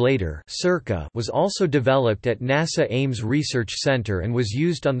ceramic ablator (SIRCA) was also developed at NASA Ames Research Center and was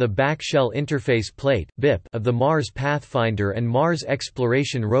used on the back shell interface plate (BIP) of the Mars Pathfinder and Mars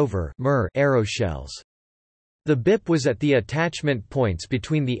Exploration Rover (MER) aeroshells. The BIP was at the attachment points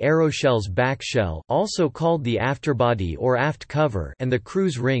between the aeroshell's back shell, also called the afterbody or aft cover, and the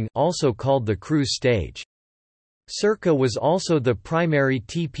cruise ring, also called the cruise stage. SIRCA was also the primary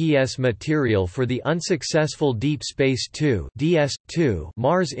TPS material for the unsuccessful Deep Space 2 (DS2)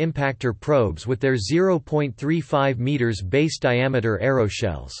 Mars impactor probes with their 0.35 meters base diameter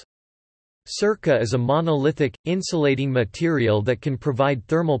aeroshells. SIRCA is a monolithic, insulating material that can provide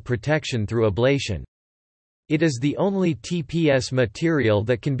thermal protection through ablation. It is the only TPS material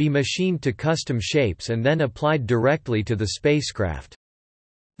that can be machined to custom shapes and then applied directly to the spacecraft.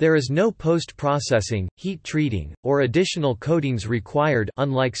 There is no post-processing, heat treating, or additional coatings required,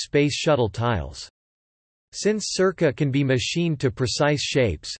 unlike Space Shuttle tiles. Since SIRCA can be machined to precise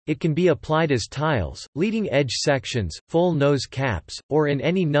shapes, it can be applied as tiles, leading edge sections, full nose caps, or in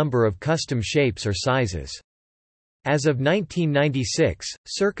any number of custom shapes or sizes. As of 1996,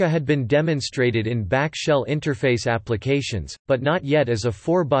 SIRCA had been demonstrated in back-shell interface applications, but not yet as a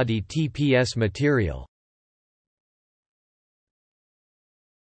forebody TPS material.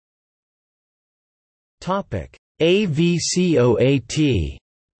 AVCOAT.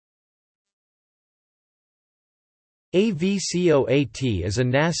 AVCOAT is a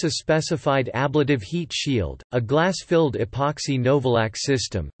NASA-specified ablative heat shield, a glass-filled epoxy Novolac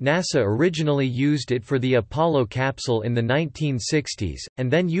system. NASA originally used it for the Apollo capsule in the 1960s,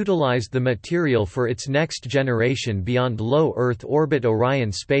 and then utilized the material for its next generation beyond low Earth orbit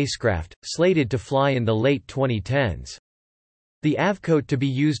Orion spacecraft, slated to fly in the late 2010s. The AVCOAT to be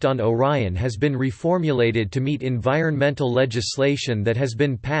used on Orion has been reformulated to meet environmental legislation that has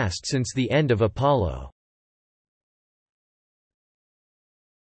been passed since the end of Apollo.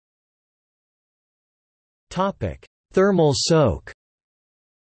 Thermal soak.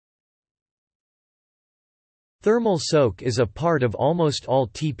 Thermal soak is a part of almost all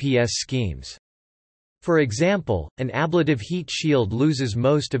TPS schemes. For example, an ablative heat shield loses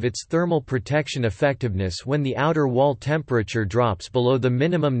most of its thermal protection effectiveness when the outer wall temperature drops below the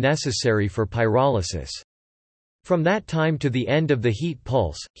minimum necessary for pyrolysis. From that time to the end of the heat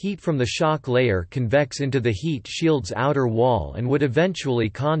pulse, heat from the shock layer convects into the heat shield's outer wall and would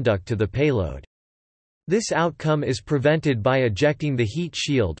eventually conduct to the payload. This outcome is prevented by ejecting the heat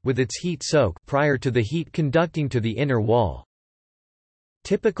shield with its heat soak prior to the heat conducting to the inner wall.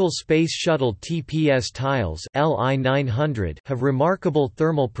 Typical Space Shuttle TPS tiles Li900 have remarkable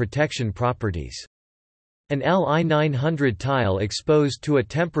thermal protection properties. An Li900 tile exposed to a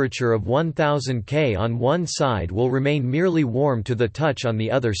temperature of 1000 K on one side will remain merely warm to the touch on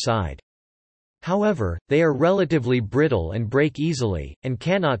the other side. However, they are relatively brittle and break easily, and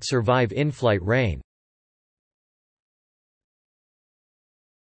cannot survive in-flight rain.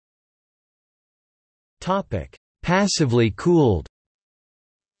 Passively cooled.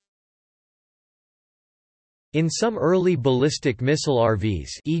 In some early ballistic missile RVs,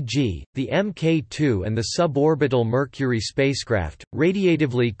 e.g., the Mk2 and the suborbital Mercury spacecraft,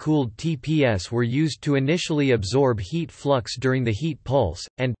 radiatively cooled TPS were used to initially absorb heat flux during the heat pulse,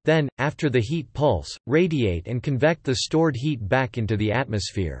 and, then, after the heat pulse, radiate and convect the stored heat back into the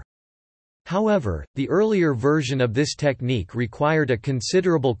atmosphere. However, the earlier version of this technique required a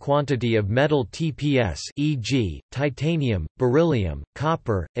considerable quantity of metal TPS, e.g., titanium, beryllium,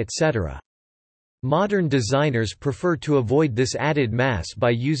 copper, etc. Modern designers prefer to avoid this added mass by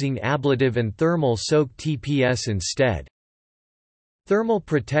using ablative and thermal soak TPS instead. Thermal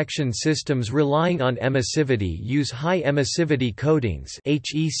protection systems relying on emissivity use high emissivity coatings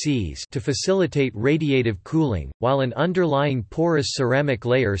 (HECs) to facilitate radiative cooling, while an underlying porous ceramic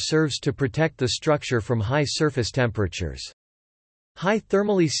layer serves to protect the structure from high surface temperatures. High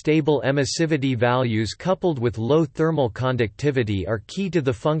thermally stable emissivity values coupled with low thermal conductivity are key to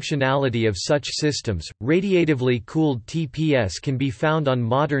the functionality of such systems. Radiatively cooled TPS can be found on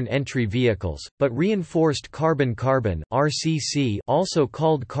modern entry vehicles, but reinforced carbon-carbon (RCC), also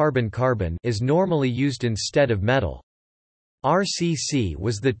called carbon-carbon, is normally used instead of metal. RCC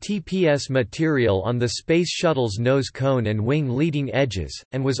was the TPS material on the Space Shuttle's nose cone and wing leading edges,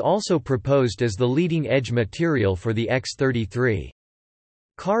 and was also proposed as the leading edge material for the X-33.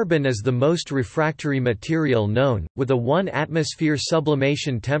 Carbon is the most refractory material known, with a 1 atmosphere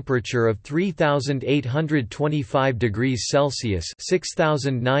sublimation temperature of 3,825 degrees Celsius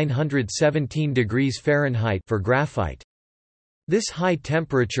 (6,917 degrees Fahrenheit) for graphite. This high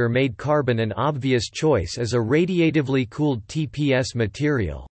temperature made carbon an obvious choice as a radiatively cooled TPS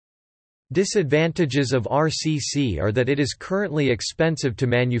material. Disadvantages of RCC are that it is currently expensive to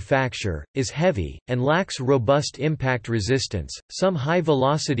manufacture, is heavy, and lacks robust impact resistance. Some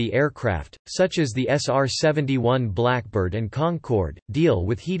high-velocity aircraft, such as the SR-71 Blackbird and Concorde, deal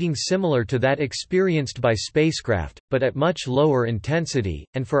with heating similar to that experienced by spacecraft, but at much lower intensity,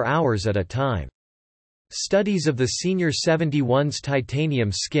 and for hours at a time. Studies of the Senior 71's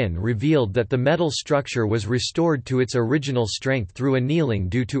titanium skin revealed that the metal structure was restored to its original strength through annealing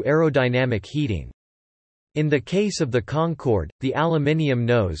due to aerodynamic heating. In the case of the Concorde, the aluminium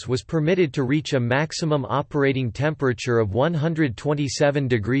nose was permitted to reach a maximum operating temperature of 127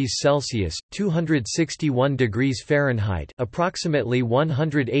 degrees Celsius (261 degrees Fahrenheit), approximately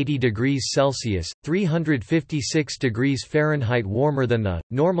 180 degrees Celsius (356 degrees Fahrenheit) warmer than the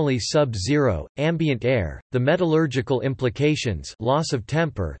normally sub-zero ambient air. The metallurgical implications, loss of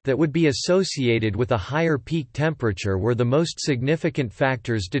temper, that would be associated with a higher peak temperature were the most significant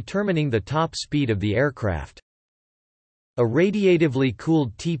factors determining the top speed of the aircraft. A radiatively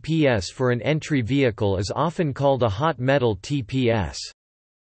cooled TPS for an entry vehicle is often called a hot metal TPS.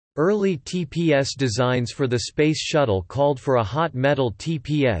 Early TPS designs for the Space Shuttle called for a hot metal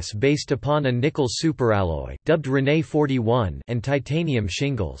TPS based upon a nickel superalloy dubbed Rene 41 and titanium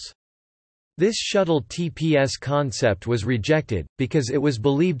shingles. This shuttle TPS concept was rejected, because it was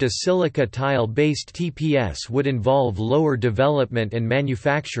believed a silica tile-based TPS would involve lower development and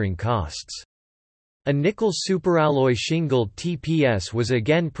manufacturing costs. A nickel superalloy shingle TPS was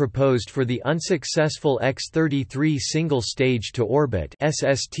again proposed for the unsuccessful X-33 single-stage to orbit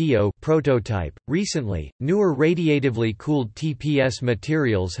 (SSTO) prototype. Recently, newer radiatively cooled TPS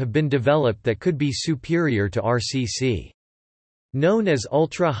materials have been developed that could be superior to RCC. Known as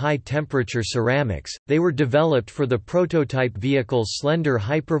ultra-high-temperature ceramics, they were developed for the prototype vehicle Slender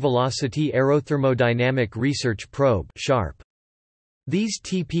Hypervelocity Aerothermodynamic Research Probe (SHARP). These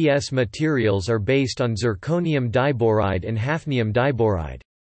TPS materials are based on zirconium diboride and hafnium diboride.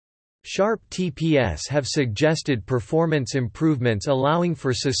 SHARP TPS have suggested performance improvements allowing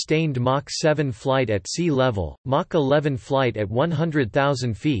for sustained Mach 7 flight at sea level, Mach 11 flight at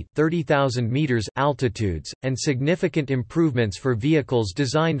 100,000 feet (30,000 meters) altitudes, and significant improvements for vehicles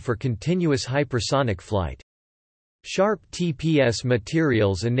designed for continuous hypersonic flight. SHARP TPS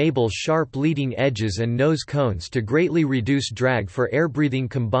materials enable sharp leading edges and nose cones to greatly reduce drag for air-breathing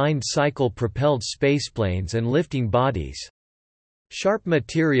combined cycle propelled spaceplanes and lifting bodies. SHARP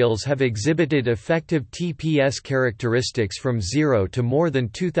materials have exhibited effective TPS characteristics from 0 to more than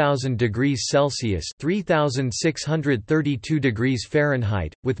 2000 degrees Celsius (3632 degrees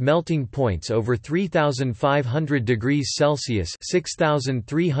Fahrenheit), with melting points over 3500 degrees Celsius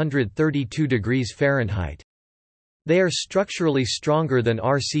 (6332 degrees Fahrenheit). They are structurally stronger than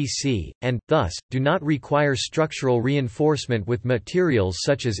RCC, and, thus, do not require structural reinforcement with materials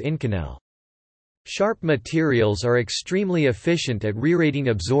such as Inconel. SHARP materials are extremely efficient at rerating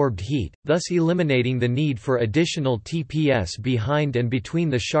absorbed heat, thus eliminating the need for additional TPS behind and between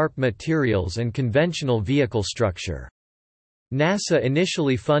the SHARP materials and conventional vehicle structure. NASA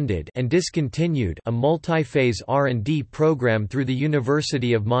initially funded and discontinued a multi-phase R&D program through the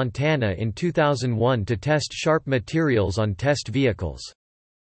University of Montana in 2001 to test SHARP materials on test vehicles.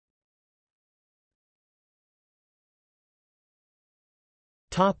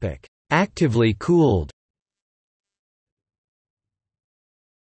 Actively cooled.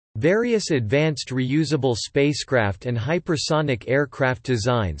 Various advanced reusable spacecraft and hypersonic aircraft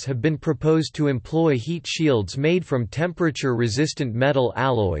designs have been proposed to employ heat shields made from temperature-resistant metal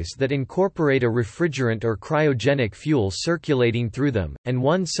alloys that incorporate a refrigerant or cryogenic fuel circulating through them, and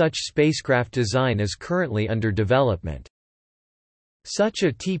one such spacecraft design is currently under development. Such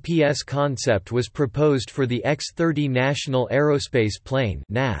a TPS concept was proposed for the X-30 National Aerospace Plane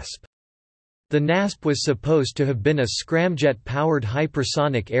 (NASP). The NASP was supposed to have been a scramjet-powered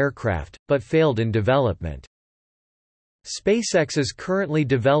hypersonic aircraft, but failed in development. SpaceX is currently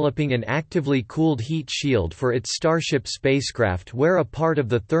developing an actively cooled heat shield for its Starship spacecraft where a part of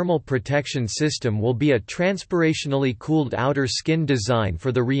the thermal protection system will be a transpirationally cooled outer skin design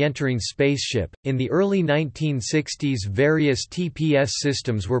for the re-entering spaceship. In the early 1960s, various TPS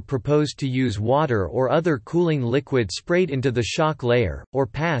systems were proposed to use water or other cooling liquid sprayed into the shock layer, or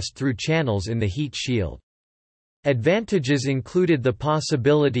passed through channels in the heat shield. Advantages included the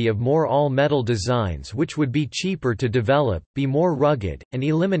possibility of more all-metal designs which would be cheaper to develop, be more rugged, and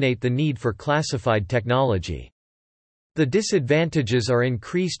eliminate the need for classified technology. The disadvantages are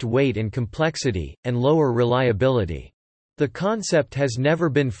increased weight and complexity, and lower reliability. The concept has never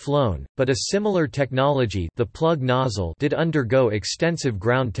been flown, but a similar technology, the plug nozzle, did undergo extensive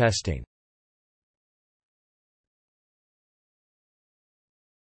ground testing.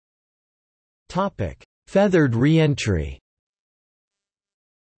 Feathered reentry.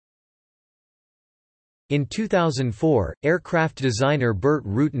 In 2004, aircraft designer Burt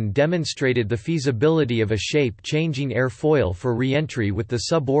Rutan demonstrated the feasibility of a shape-changing airfoil for reentry with the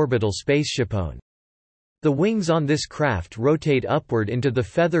suborbital spaceshipone. The wings on this craft rotate upward into the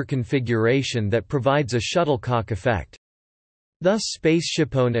feather configuration that provides a shuttlecock effect. Thus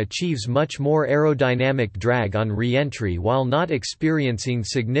spaceshipone achieves much more aerodynamic drag on reentry while not experiencing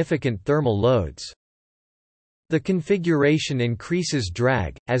significant thermal loads. The configuration increases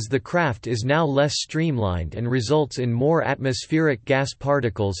drag, as the craft is now less streamlined and results in more atmospheric gas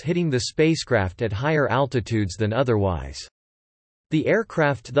particles hitting the spacecraft at higher altitudes than otherwise. The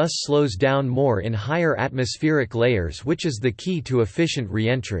aircraft thus slows down more in higher atmospheric layers, which is the key to efficient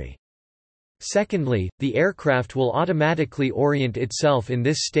reentry. Secondly, the aircraft will automatically orient itself in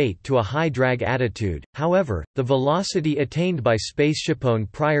this state to a high drag attitude. However, the velocity attained by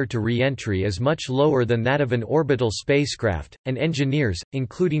spaceshipone prior to re-entry is much lower than that of an orbital spacecraft, and engineers,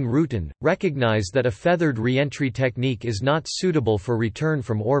 including Rutan, recognize that a feathered re-entry technique is not suitable for return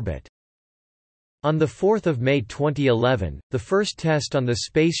from orbit. On 4 May 2011, the first test on the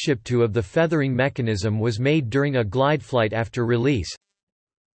Spaceship Two of the feathering mechanism was made during a glide flight after release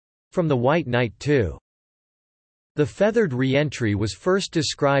from the White Knight 2. The feathered reentry was first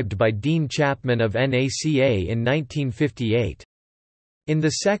described by Dean Chapman of NACA in 1958. In the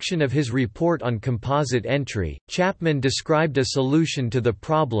section of his report on composite entry, Chapman described a solution to the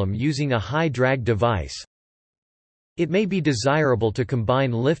problem using a high-drag device. It may be desirable to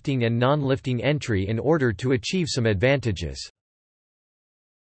combine lifting and non-lifting entry in order to achieve some advantages.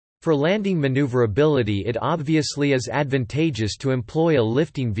 For landing maneuverability, it obviously is advantageous to employ a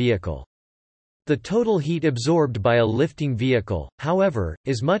lifting vehicle. The total heat absorbed by a lifting vehicle, however,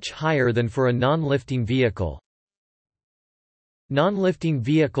 is much higher than for a non-lifting vehicle. Non-lifting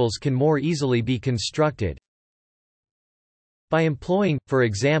vehicles can more easily be constructed by employing, for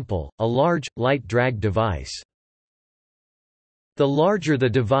example, a large, light drag device. The larger the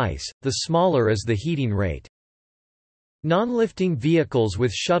device, the smaller is the heating rate. Non-lifting vehicles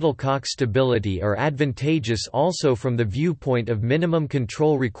with shuttlecock stability are advantageous also from the viewpoint of minimum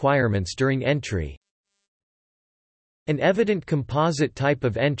control requirements during entry. An evident composite type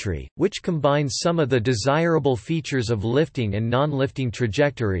of entry, which combines some of the desirable features of lifting and non-lifting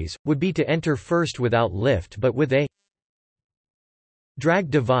trajectories, would be to enter first without lift but with a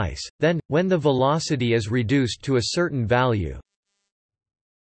drag device, then, when the velocity is reduced to a certain value,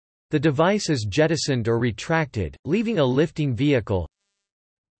 the device is jettisoned or retracted, leaving a lifting vehicle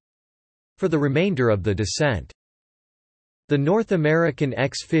for the remainder of the descent. The North American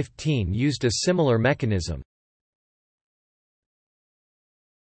X-15 used a similar mechanism.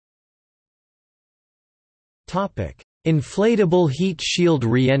 Inflatable heat shield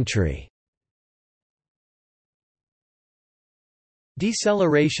reentry.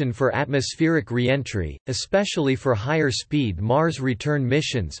 Deceleration for atmospheric reentry, especially for higher-speed Mars return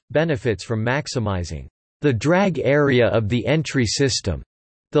missions, benefits from maximizing the drag area of the entry system.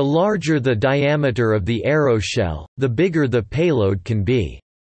 The larger the diameter of the aeroshell, the bigger the payload can be.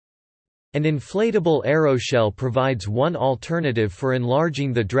 An inflatable aeroshell provides one alternative for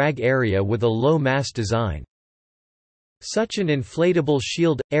enlarging the drag area with a low-mass design. Such an inflatable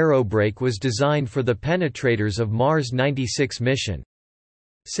shield aerobrake was designed for the penetrators of Mars 96 mission.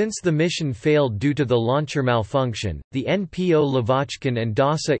 Since the mission failed due to the launcher malfunction, the NPO Lavochkin and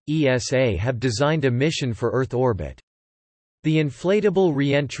DASA ESA have designed a mission for Earth orbit. The Inflatable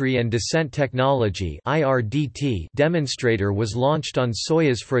Reentry and Descent Technology (IRDT) demonstrator was launched on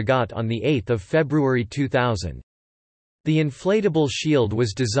Soyuz Fregat on the 8th of February 2000. The inflatable shield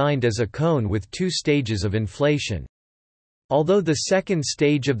was designed as a cone with two stages of inflation. Although the second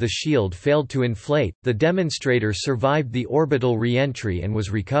stage of the shield failed to inflate, the demonstrator survived the orbital reentry and was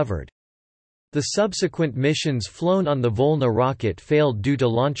recovered. The subsequent missions flown on the Volna rocket failed due to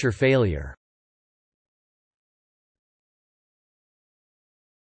launcher failure.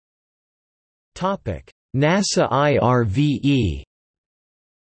 NASA IRVE.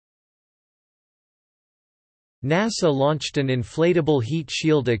 NASA launched an inflatable heat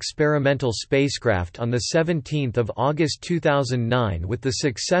shield experimental spacecraft on 17 August 2009 with the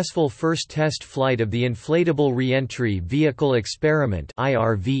successful first test flight of the Inflatable Reentry Vehicle Experiment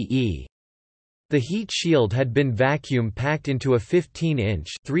 (IRVE). The heat shield had been vacuum-packed into a 15-inch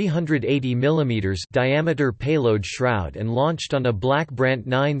 (380 mm) diameter payload shroud and launched on a Black Brant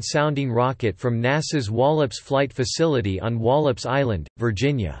 9 sounding rocket from NASA's Wallops Flight Facility on Wallops Island,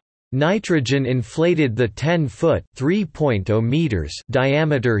 Virginia. Nitrogen inflated the 10-foot (3.0 meters)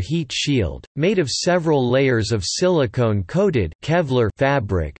 diameter heat shield, made of several layers of silicone-coated Kevlar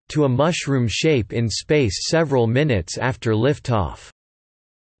fabric, to a mushroom shape in space several minutes after liftoff.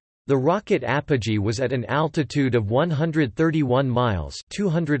 The rocket apogee was at an altitude of 131 miles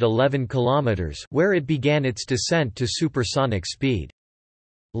 (211 kilometers) where it began its descent to supersonic speed.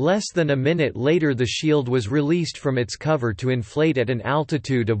 Less than a minute later the shield was released from its cover to inflate at an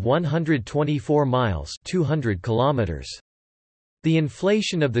altitude of 124 miles (200 kilometers). The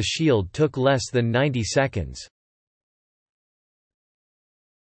inflation of the shield took less than 90 seconds.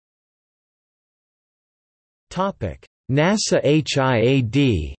 NASA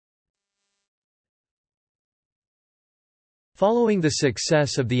HIAD. Following the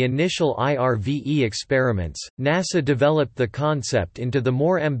success of the initial IRVE experiments, NASA developed the concept into the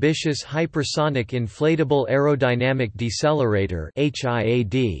more ambitious Hypersonic Inflatable Aerodynamic Decelerator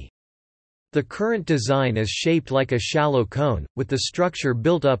 (HIAD). The current design is shaped like a shallow cone, with the structure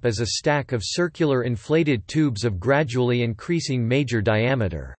built up as a stack of circular inflated tubes of gradually increasing major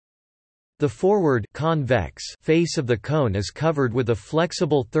diameter. The forward convex face of the cone is covered with a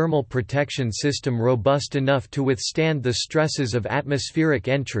flexible thermal protection system robust enough to withstand the stresses of atmospheric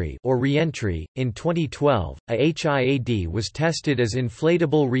entry or reentry. In 2012, a HIAD was tested as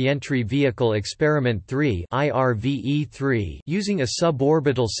Inflatable Reentry Vehicle Experiment 3 (IRVE-3) using a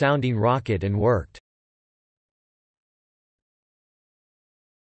suborbital sounding rocket and worked.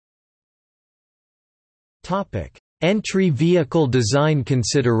 Topic: Entry vehicle design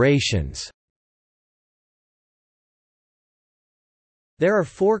considerations. There are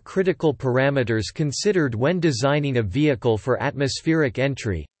four critical parameters considered when designing a vehicle for atmospheric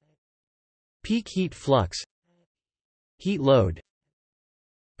entry: peak heat flux, heat load,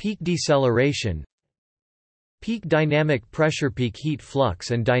 Peak deceleration, peak dynamic pressure. Peak heat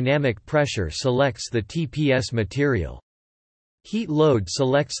flux and dynamic pressure selects the TPS material. Heat load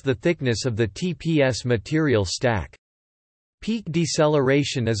selects the thickness of the TPS material stack. Peak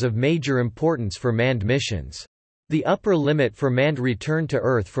deceleration is of major importance for manned missions. The upper limit for manned return to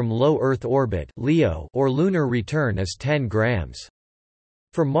Earth from low Earth orbit (LEO) or lunar return is 10 grams.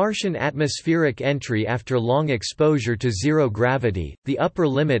 For Martian atmospheric entry after long exposure to zero gravity, the upper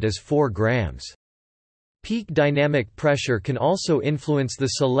limit is 4 grams. Peak dynamic pressure can also influence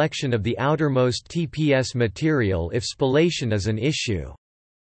the selection of the outermost TPS material if spallation is an issue.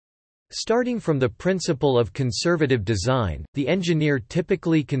 Starting from the principle of conservative design, the engineer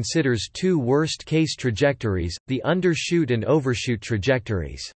typically considers two worst-case trajectories, the undershoot and overshoot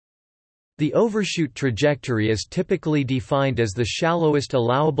trajectories. The overshoot trajectory is typically defined as the shallowest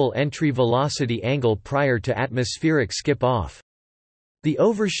allowable entry velocity angle prior to atmospheric skip-off. The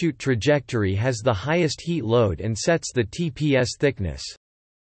overshoot trajectory has the highest heat load and sets the TPS thickness.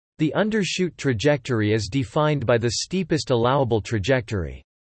 The undershoot trajectory is defined by the steepest allowable trajectory.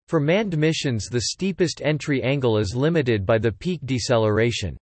 For manned missions, the steepest entry angle is limited by the peak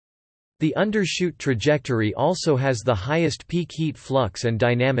deceleration. The undershoot trajectory also has the highest peak heat flux and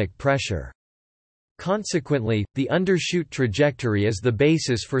dynamic pressure. Consequently, the undershoot trajectory is the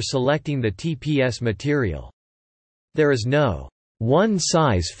basis for selecting the TPS material. There is no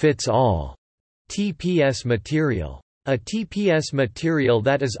one-size-fits-all TPS material. A TPS material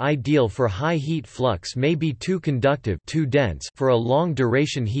that is ideal for high heat flux may be too conductive, too dense for a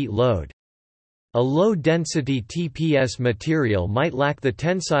long-duration heat load. A low-density TPS material might lack the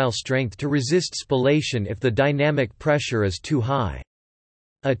tensile strength to resist spallation if the dynamic pressure is too high.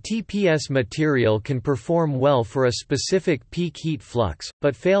 A TPS material can perform well for a specific peak heat flux,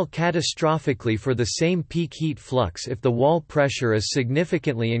 but fail catastrophically for the same peak heat flux if the wall pressure is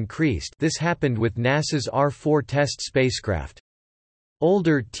significantly increased. This happened with NASA's R-4 test spacecraft.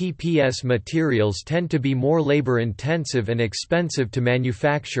 Older TPS materials tend to be more labor-intensive and expensive to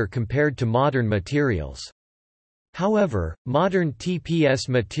manufacture compared to modern materials. However, modern TPS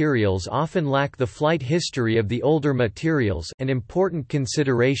materials often lack the flight history of the older materials, an important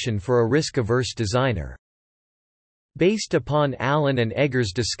consideration for a risk-averse designer. Based upon Allen and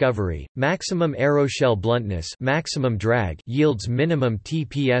Egger's discovery, maximum aeroshell bluntness maximum drag yields minimum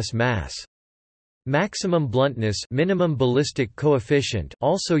TPS mass. Maximum bluntness minimum ballistic coefficient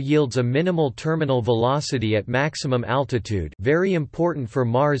also yields a minimal terminal velocity at maximum altitude, very important for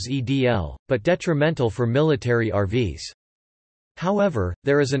Mars EDL, but detrimental for military RVs. However,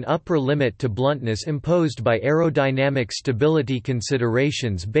 there is an upper limit to bluntness imposed by aerodynamic stability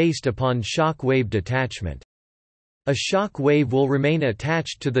considerations based upon shock wave detachment. A shock wave will remain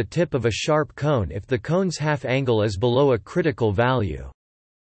attached to the tip of a sharp cone if the cone's half angle is below a critical value.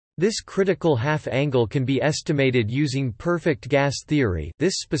 This critical half angle can be estimated using perfect gas theory.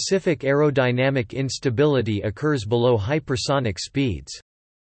 This specific aerodynamic instability occurs below hypersonic speeds.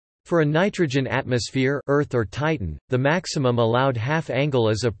 For a nitrogen atmosphere, Earth or Titan, the maximum allowed half angle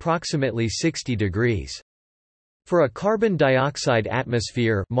is approximately 60 degrees. For a carbon dioxide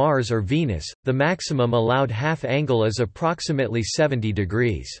atmosphere, Mars or Venus, the maximum allowed half angle is approximately 70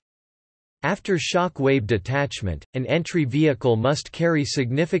 degrees. After shock wave detachment, an entry vehicle must carry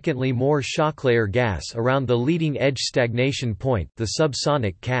significantly more shocklayer gas around the leading edge stagnation point, the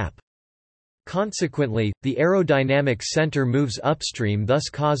subsonic cap. Consequently, the aerodynamic center moves upstream, thus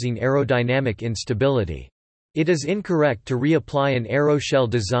causing aerodynamic instability. It is incorrect to reapply an aeroshell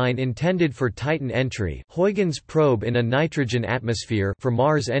design intended for Titan entry, Huygens probe in a nitrogen atmosphere, for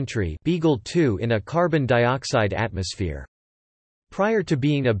Mars entry, Beagle 2 in a carbon dioxide atmosphere. Prior to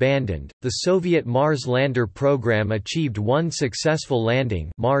being abandoned, the Soviet Mars lander program achieved one successful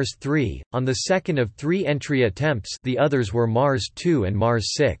landing, Mars 3, on the second of 3 entry attempts. The others were Mars 2 and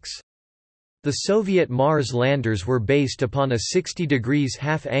Mars 6. The Soviet Mars landers were based upon a 60 degrees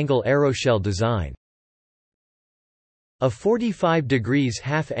half-angle aeroshell design. A 45 degrees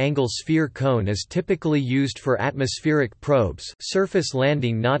half-angle sphere cone is typically used for atmospheric probes, surface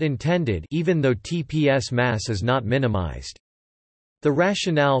landing not intended, even though TPS mass is not minimized. The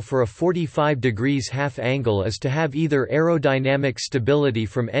rationale for a 45 degrees half-angle is to have either aerodynamic stability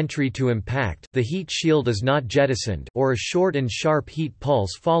from entry to impact, the heat shield is not jettisoned, or a short and sharp heat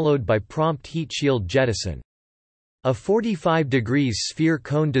pulse followed by prompt heat shield jettison. A 45 degrees sphere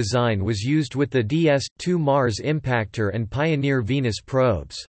cone design was used with the DS-2 Mars impactor and Pioneer Venus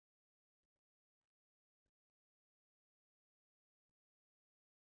probes.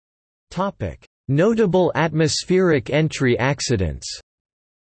 Notable atmospheric entry accidents.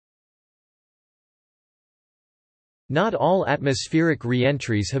 Not all atmospheric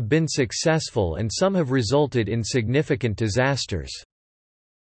reentries have been successful and some have resulted in significant disasters.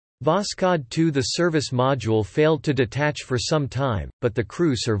 VOSCOD 2 The service module failed to detach for some time, but the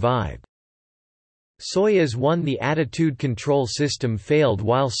crew survived. Soyuz 1 The attitude control system failed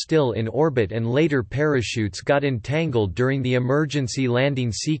while still in orbit and later parachutes got entangled during the emergency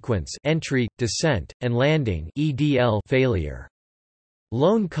landing sequence entry, descent, and landing failure.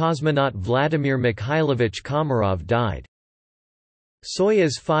 Lone cosmonaut Vladimir Mikhailovich Komarov died.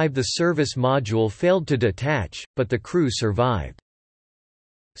 Soyuz 5 The service module failed to detach, but the crew survived.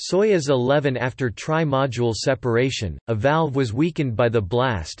 Soyuz 11 After tri-module separation, a valve was weakened by the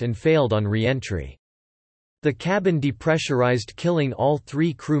blast and failed on re-entry. The cabin depressurized, killing all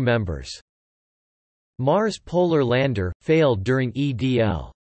 3 crew members. Mars Polar Lander failed during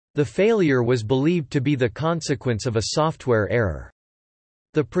EDL. The failure was believed to be the consequence of a software error.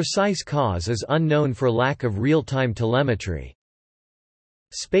 The precise cause is unknown for lack of real-time telemetry.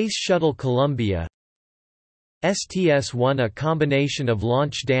 Space Shuttle Columbia STS-1 A combination of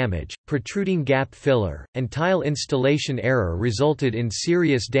launch damage, protruding gap filler, and tile installation error resulted in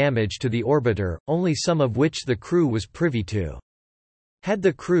serious damage to the orbiter, only some of which the crew was privy to. Had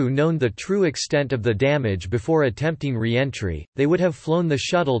the crew known the true extent of the damage before attempting re-entry, they would have flown the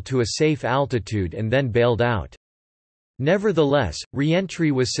shuttle to a safe altitude and then bailed out. Nevertheless,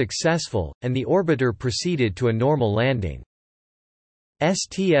 re-entry was successful, and the orbiter proceeded to a normal landing.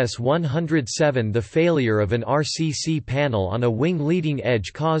 STS-107 The failure of an RCC panel on a wing leading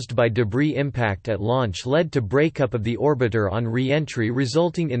edge caused by debris impact at launch led to breakup of the orbiter on re-entry,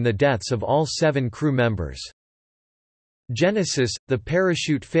 resulting in the deaths of all 7 crew members. Genesis – The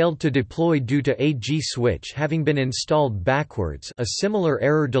parachute failed to deploy due to a G-switch having been installed backwards, a similar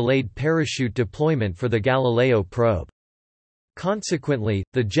error delayed parachute deployment for the Galileo probe. Consequently,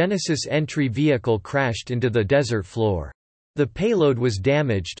 the Genesis entry vehicle crashed into the desert floor. The payload was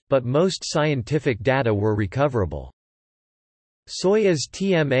damaged, but most scientific data were recoverable. Soyuz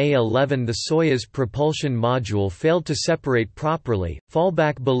TMA-11 The Soyuz propulsion module failed to separate properly.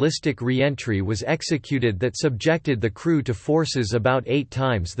 Fallback ballistic re-entry was executed that subjected the crew to forces about 8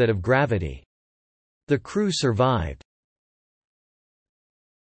 times that of gravity. The crew survived.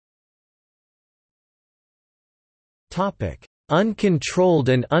 Topic: Uncontrolled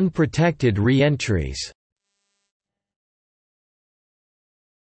and unprotected re-entries.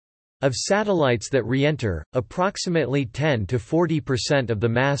 Of satellites that re-enter, approximately 10 to 40% of the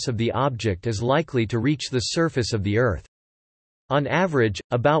mass of the object is likely to reach the surface of the Earth. On average,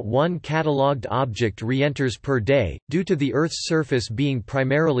 about 1 catalogued object re-enters per day. Due to the Earth's surface being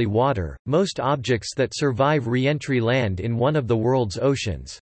primarily water, most objects that survive re-entry land in one of the world's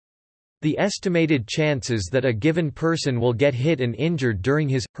oceans. The estimated chances that a given person will get hit and injured during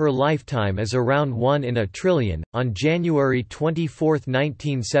his/her lifetime is around 1 in a trillion. On January 24,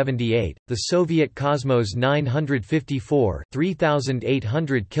 1978, the Soviet Cosmos 954,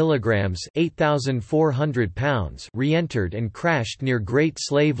 3,800 kilograms, 8,400 pounds, re-entered and crashed near Great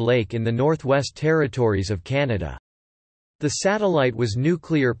Slave Lake in the Northwest Territories of Canada. The satellite was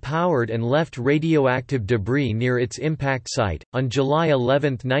nuclear-powered and left radioactive debris near its impact site. On July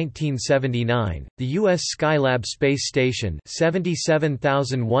 11, 1979, the U.S. Skylab space station,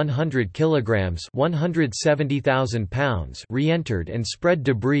 77,100 kilograms (170,000 pounds), re-entered and spread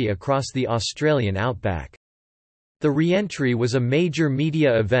debris across the Australian outback. The re-entry was a major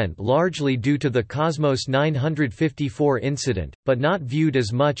media event largely due to the Cosmos 954 incident, but not viewed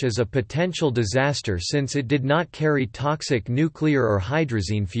as much as a potential disaster since it did not carry toxic nuclear or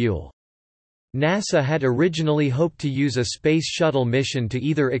hydrazine fuel. NASA had originally hoped to use a space shuttle mission to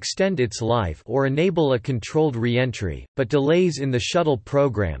either extend its life or enable a controlled re-entry, but delays in the shuttle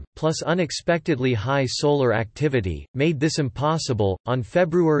program, plus unexpectedly high solar activity, made this impossible. On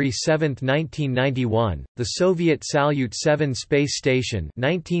February 7, 1991, the Soviet Salyut 7 space station,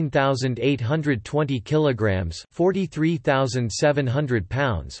 19,820 kilograms, 43,700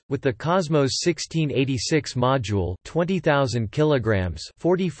 pounds, with the Cosmos 1686 module, 20,000 kilograms,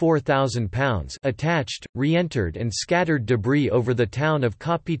 44,000 pounds, attached, re-entered and scattered debris over the town of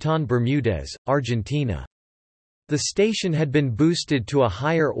Capitán Bermúdez, Argentina. The station had been boosted to a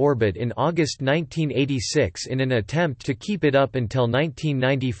higher orbit in August 1986 in an attempt to keep it up until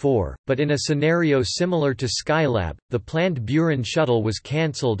 1994, but in a scenario similar to Skylab, the planned Buran shuttle was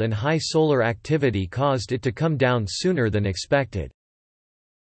cancelled and high solar activity caused it to come down sooner than expected.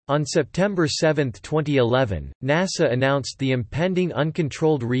 On September 7, 2011, NASA announced the impending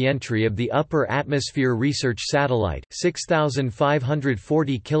uncontrolled re-entry of the Upper Atmosphere Research Satellite,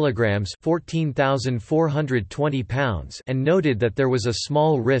 6,540 kilograms, 14,420 pounds, and noted that there was a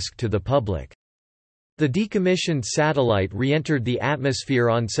small risk to the public. The decommissioned satellite re-entered the atmosphere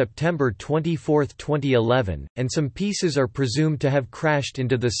on September 24, 2011, and some pieces are presumed to have crashed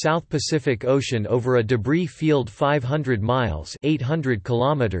into the South Pacific Ocean over a debris field 500 miles (800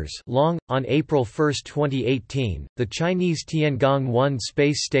 kilometers) long. On April 1, 2018, the Chinese Tiangong-1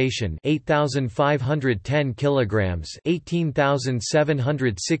 space station, 8,510 kilograms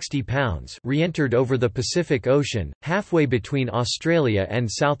 (18,760 pounds), re-entered over the Pacific Ocean, halfway between Australia and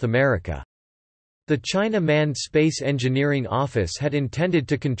South America. The China Manned Space Engineering Office had intended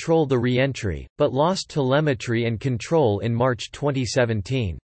to control the re-entry, but lost telemetry and control in March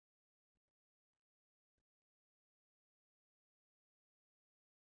 2017.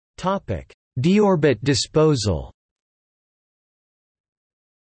 Deorbit disposal.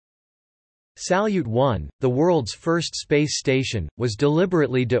 Salyut 1, the world's first space station, was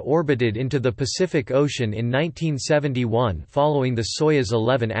deliberately deorbited into the Pacific Ocean in 1971 following the Soyuz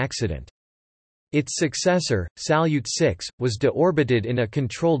 11 accident. Its successor, Salyut 6, was deorbited in a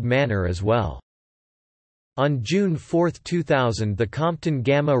controlled manner as well. On June 4, 2000, the Compton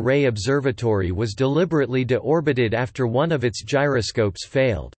Gamma Ray Observatory was deliberately deorbited after one of its gyroscopes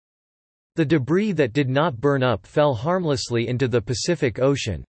failed. The debris that did not burn up fell harmlessly into the Pacific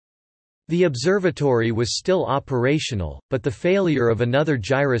Ocean. The observatory was still operational, but the failure of another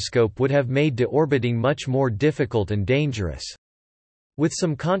gyroscope would have made deorbiting much more difficult and dangerous. With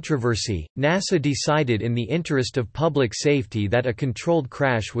some controversy, NASA decided in the interest of public safety that a controlled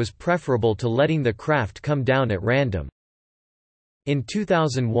crash was preferable to letting the craft come down at random. In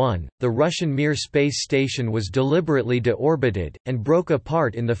 2001, the Russian Mir space station was deliberately deorbited, and broke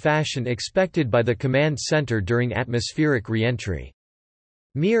apart in the fashion expected by the command center during atmospheric re-entry.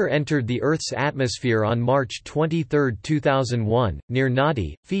 Mir entered the Earth's atmosphere on March 23, 2001, near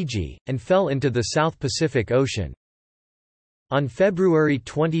Nadi, Fiji, and fell into the South Pacific Ocean. On February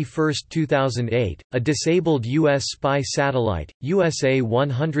 21, 2008, a disabled U.S. spy satellite,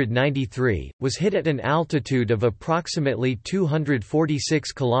 USA-193, was hit at an altitude of approximately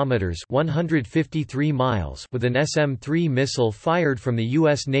 246 kilometers (153 miles) with an SM-3 missile fired from the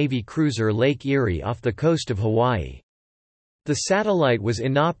U.S. Navy cruiser Lake Erie off the coast of Hawaii. The satellite was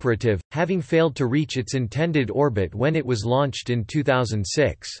inoperative, having failed to reach its intended orbit when it was launched in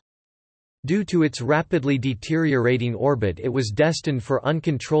 2006. Due to its rapidly deteriorating orbit, it was destined for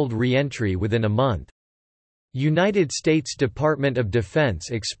uncontrolled re-entry within a month. United States Department of Defense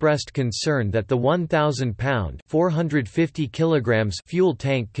expressed concern that the 1,000-pound (450 kilograms) fuel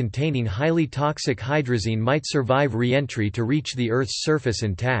tank containing highly toxic hydrazine might survive re-entry to reach the Earth's surface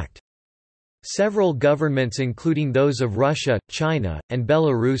intact. Several governments including those of Russia, China, and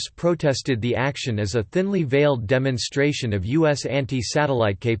Belarus protested the action as a thinly veiled demonstration of U.S.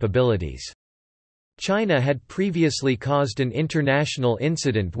 anti-satellite capabilities. China had previously caused an international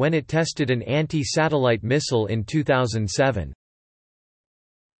incident when it tested an anti-satellite missile in 2007.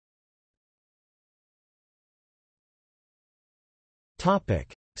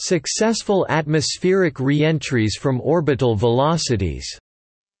 Successful atmospheric re-entries from orbital velocities.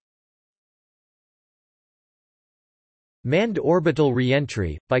 Manned orbital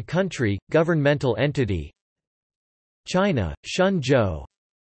re-entry, by country, governmental entity. China, Shenzhou.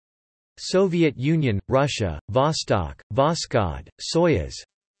 Soviet Union, Russia, Vostok, Voskhod, Soyuz.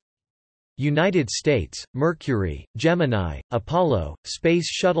 United States, Mercury, Gemini, Apollo, Space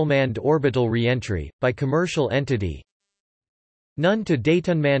Shuttle. Manned orbital re-entry, by commercial entity. None to date.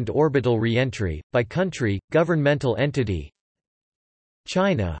 Unmanned orbital re-entry, by country, governmental entity.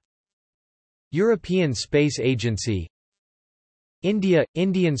 China. European Space Agency. India –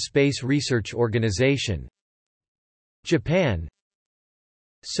 Indian Space Research Organisation. Japan.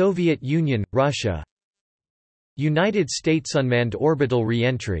 Soviet Union, Russia. United States. Unmanned orbital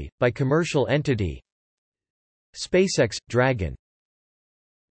re-entry, by commercial entity. SpaceX – Dragon.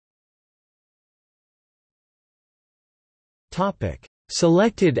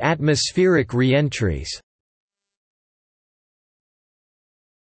 Selected atmospheric re-entries.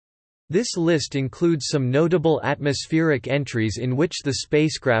 This list includes some notable atmospheric entries in which the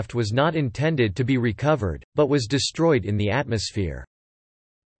spacecraft was not intended to be recovered, but was destroyed in the atmosphere.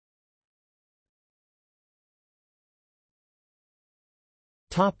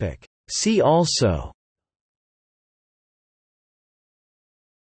 See also.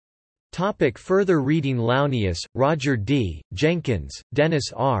 Further reading. Launius, Roger D., Jenkins,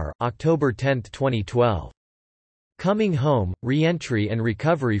 Dennis R. October 10, 2012. Coming Home, Reentry and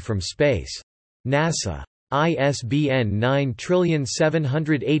Recovery from Space. NASA. ISBN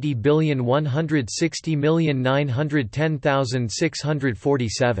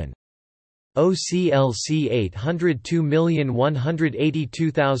 9780160910647. OCLC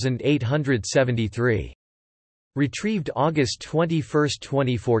 802182873. Retrieved August 21,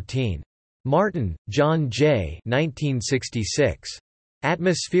 2014. Martin, John J. 1966.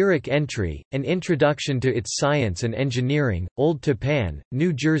 Atmospheric Entry, An Introduction to Its Science and Engineering, Old Tappan,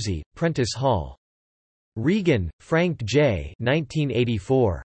 New Jersey, Prentice Hall. Regan, Frank J.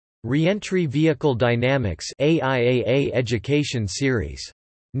 1984. Reentry Vehicle Dynamics, AIAA Education Series.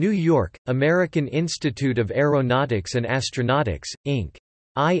 New York, American Institute of Aeronautics and Astronautics, Inc.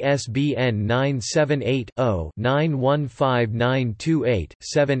 ISBN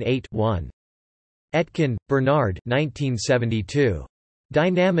 978-0-915928-78-1. Etkin, Bernard 1972.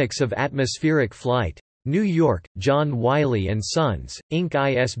 Dynamics of Atmospheric Flight. New York, John Wiley & Sons, Inc.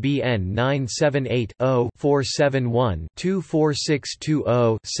 ISBN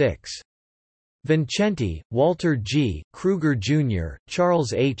 978-0-471-24620-6. Vincenti, Walter G., Kruger Jr.,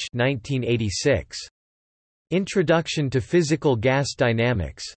 Charles H. 1986. Introduction to Physical Gas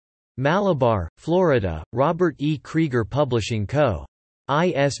Dynamics. Malabar, Florida, Robert E. Krieger Publishing Co.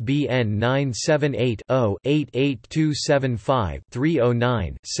 ISBN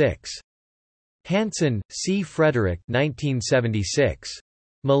 978-0-88275-309-6. Hansen, C. Frederick 1976.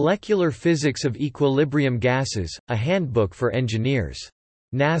 Molecular Physics of Equilibrium Gases, A Handbook for Engineers.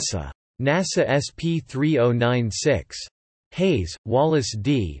 NASA. NASA SP 3096. Hayes, Wallace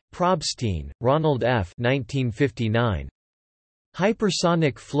D., Probstein, Ronald F. 1959.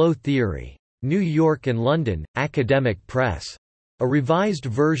 Hypersonic Flow Theory. New York and London, Academic Press. A revised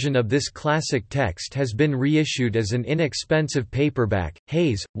version of this classic text has been reissued as an inexpensive paperback.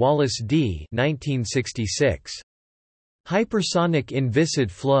 Hayes, Wallace D. 1966. Hypersonic Inviscid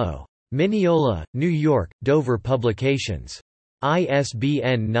Flow. Mineola, New York, Dover Publications.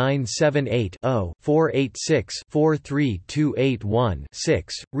 ISBN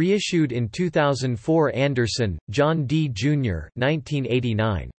 978-0-486-43281-6, reissued in 2004. Anderson, John D. Jr.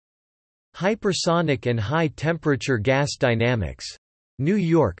 1989. Hypersonic and High-Temperature Gas Dynamics. New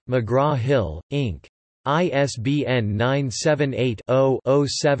York, McGraw-Hill, Inc. ISBN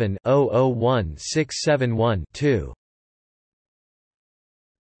 978-0-07-001671-2.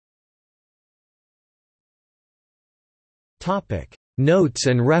 Notes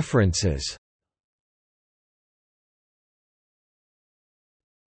and references.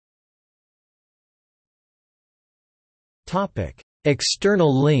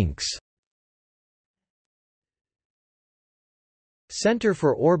 External links. Center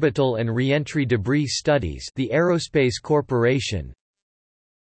for Orbital and Reentry Debris Studies, the Aerospace Corporation.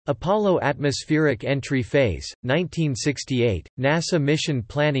 Apollo Atmospheric Entry Phase, 1968, NASA Mission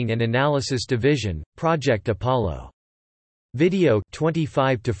Planning and Analysis Division, Project Apollo. Video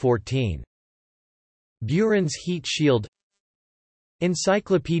 25-14. Buran's Heat Shield.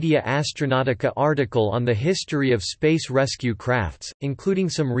 Encyclopedia Astronautica article on the history of space rescue crafts, including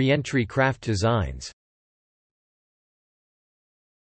some reentry craft designs.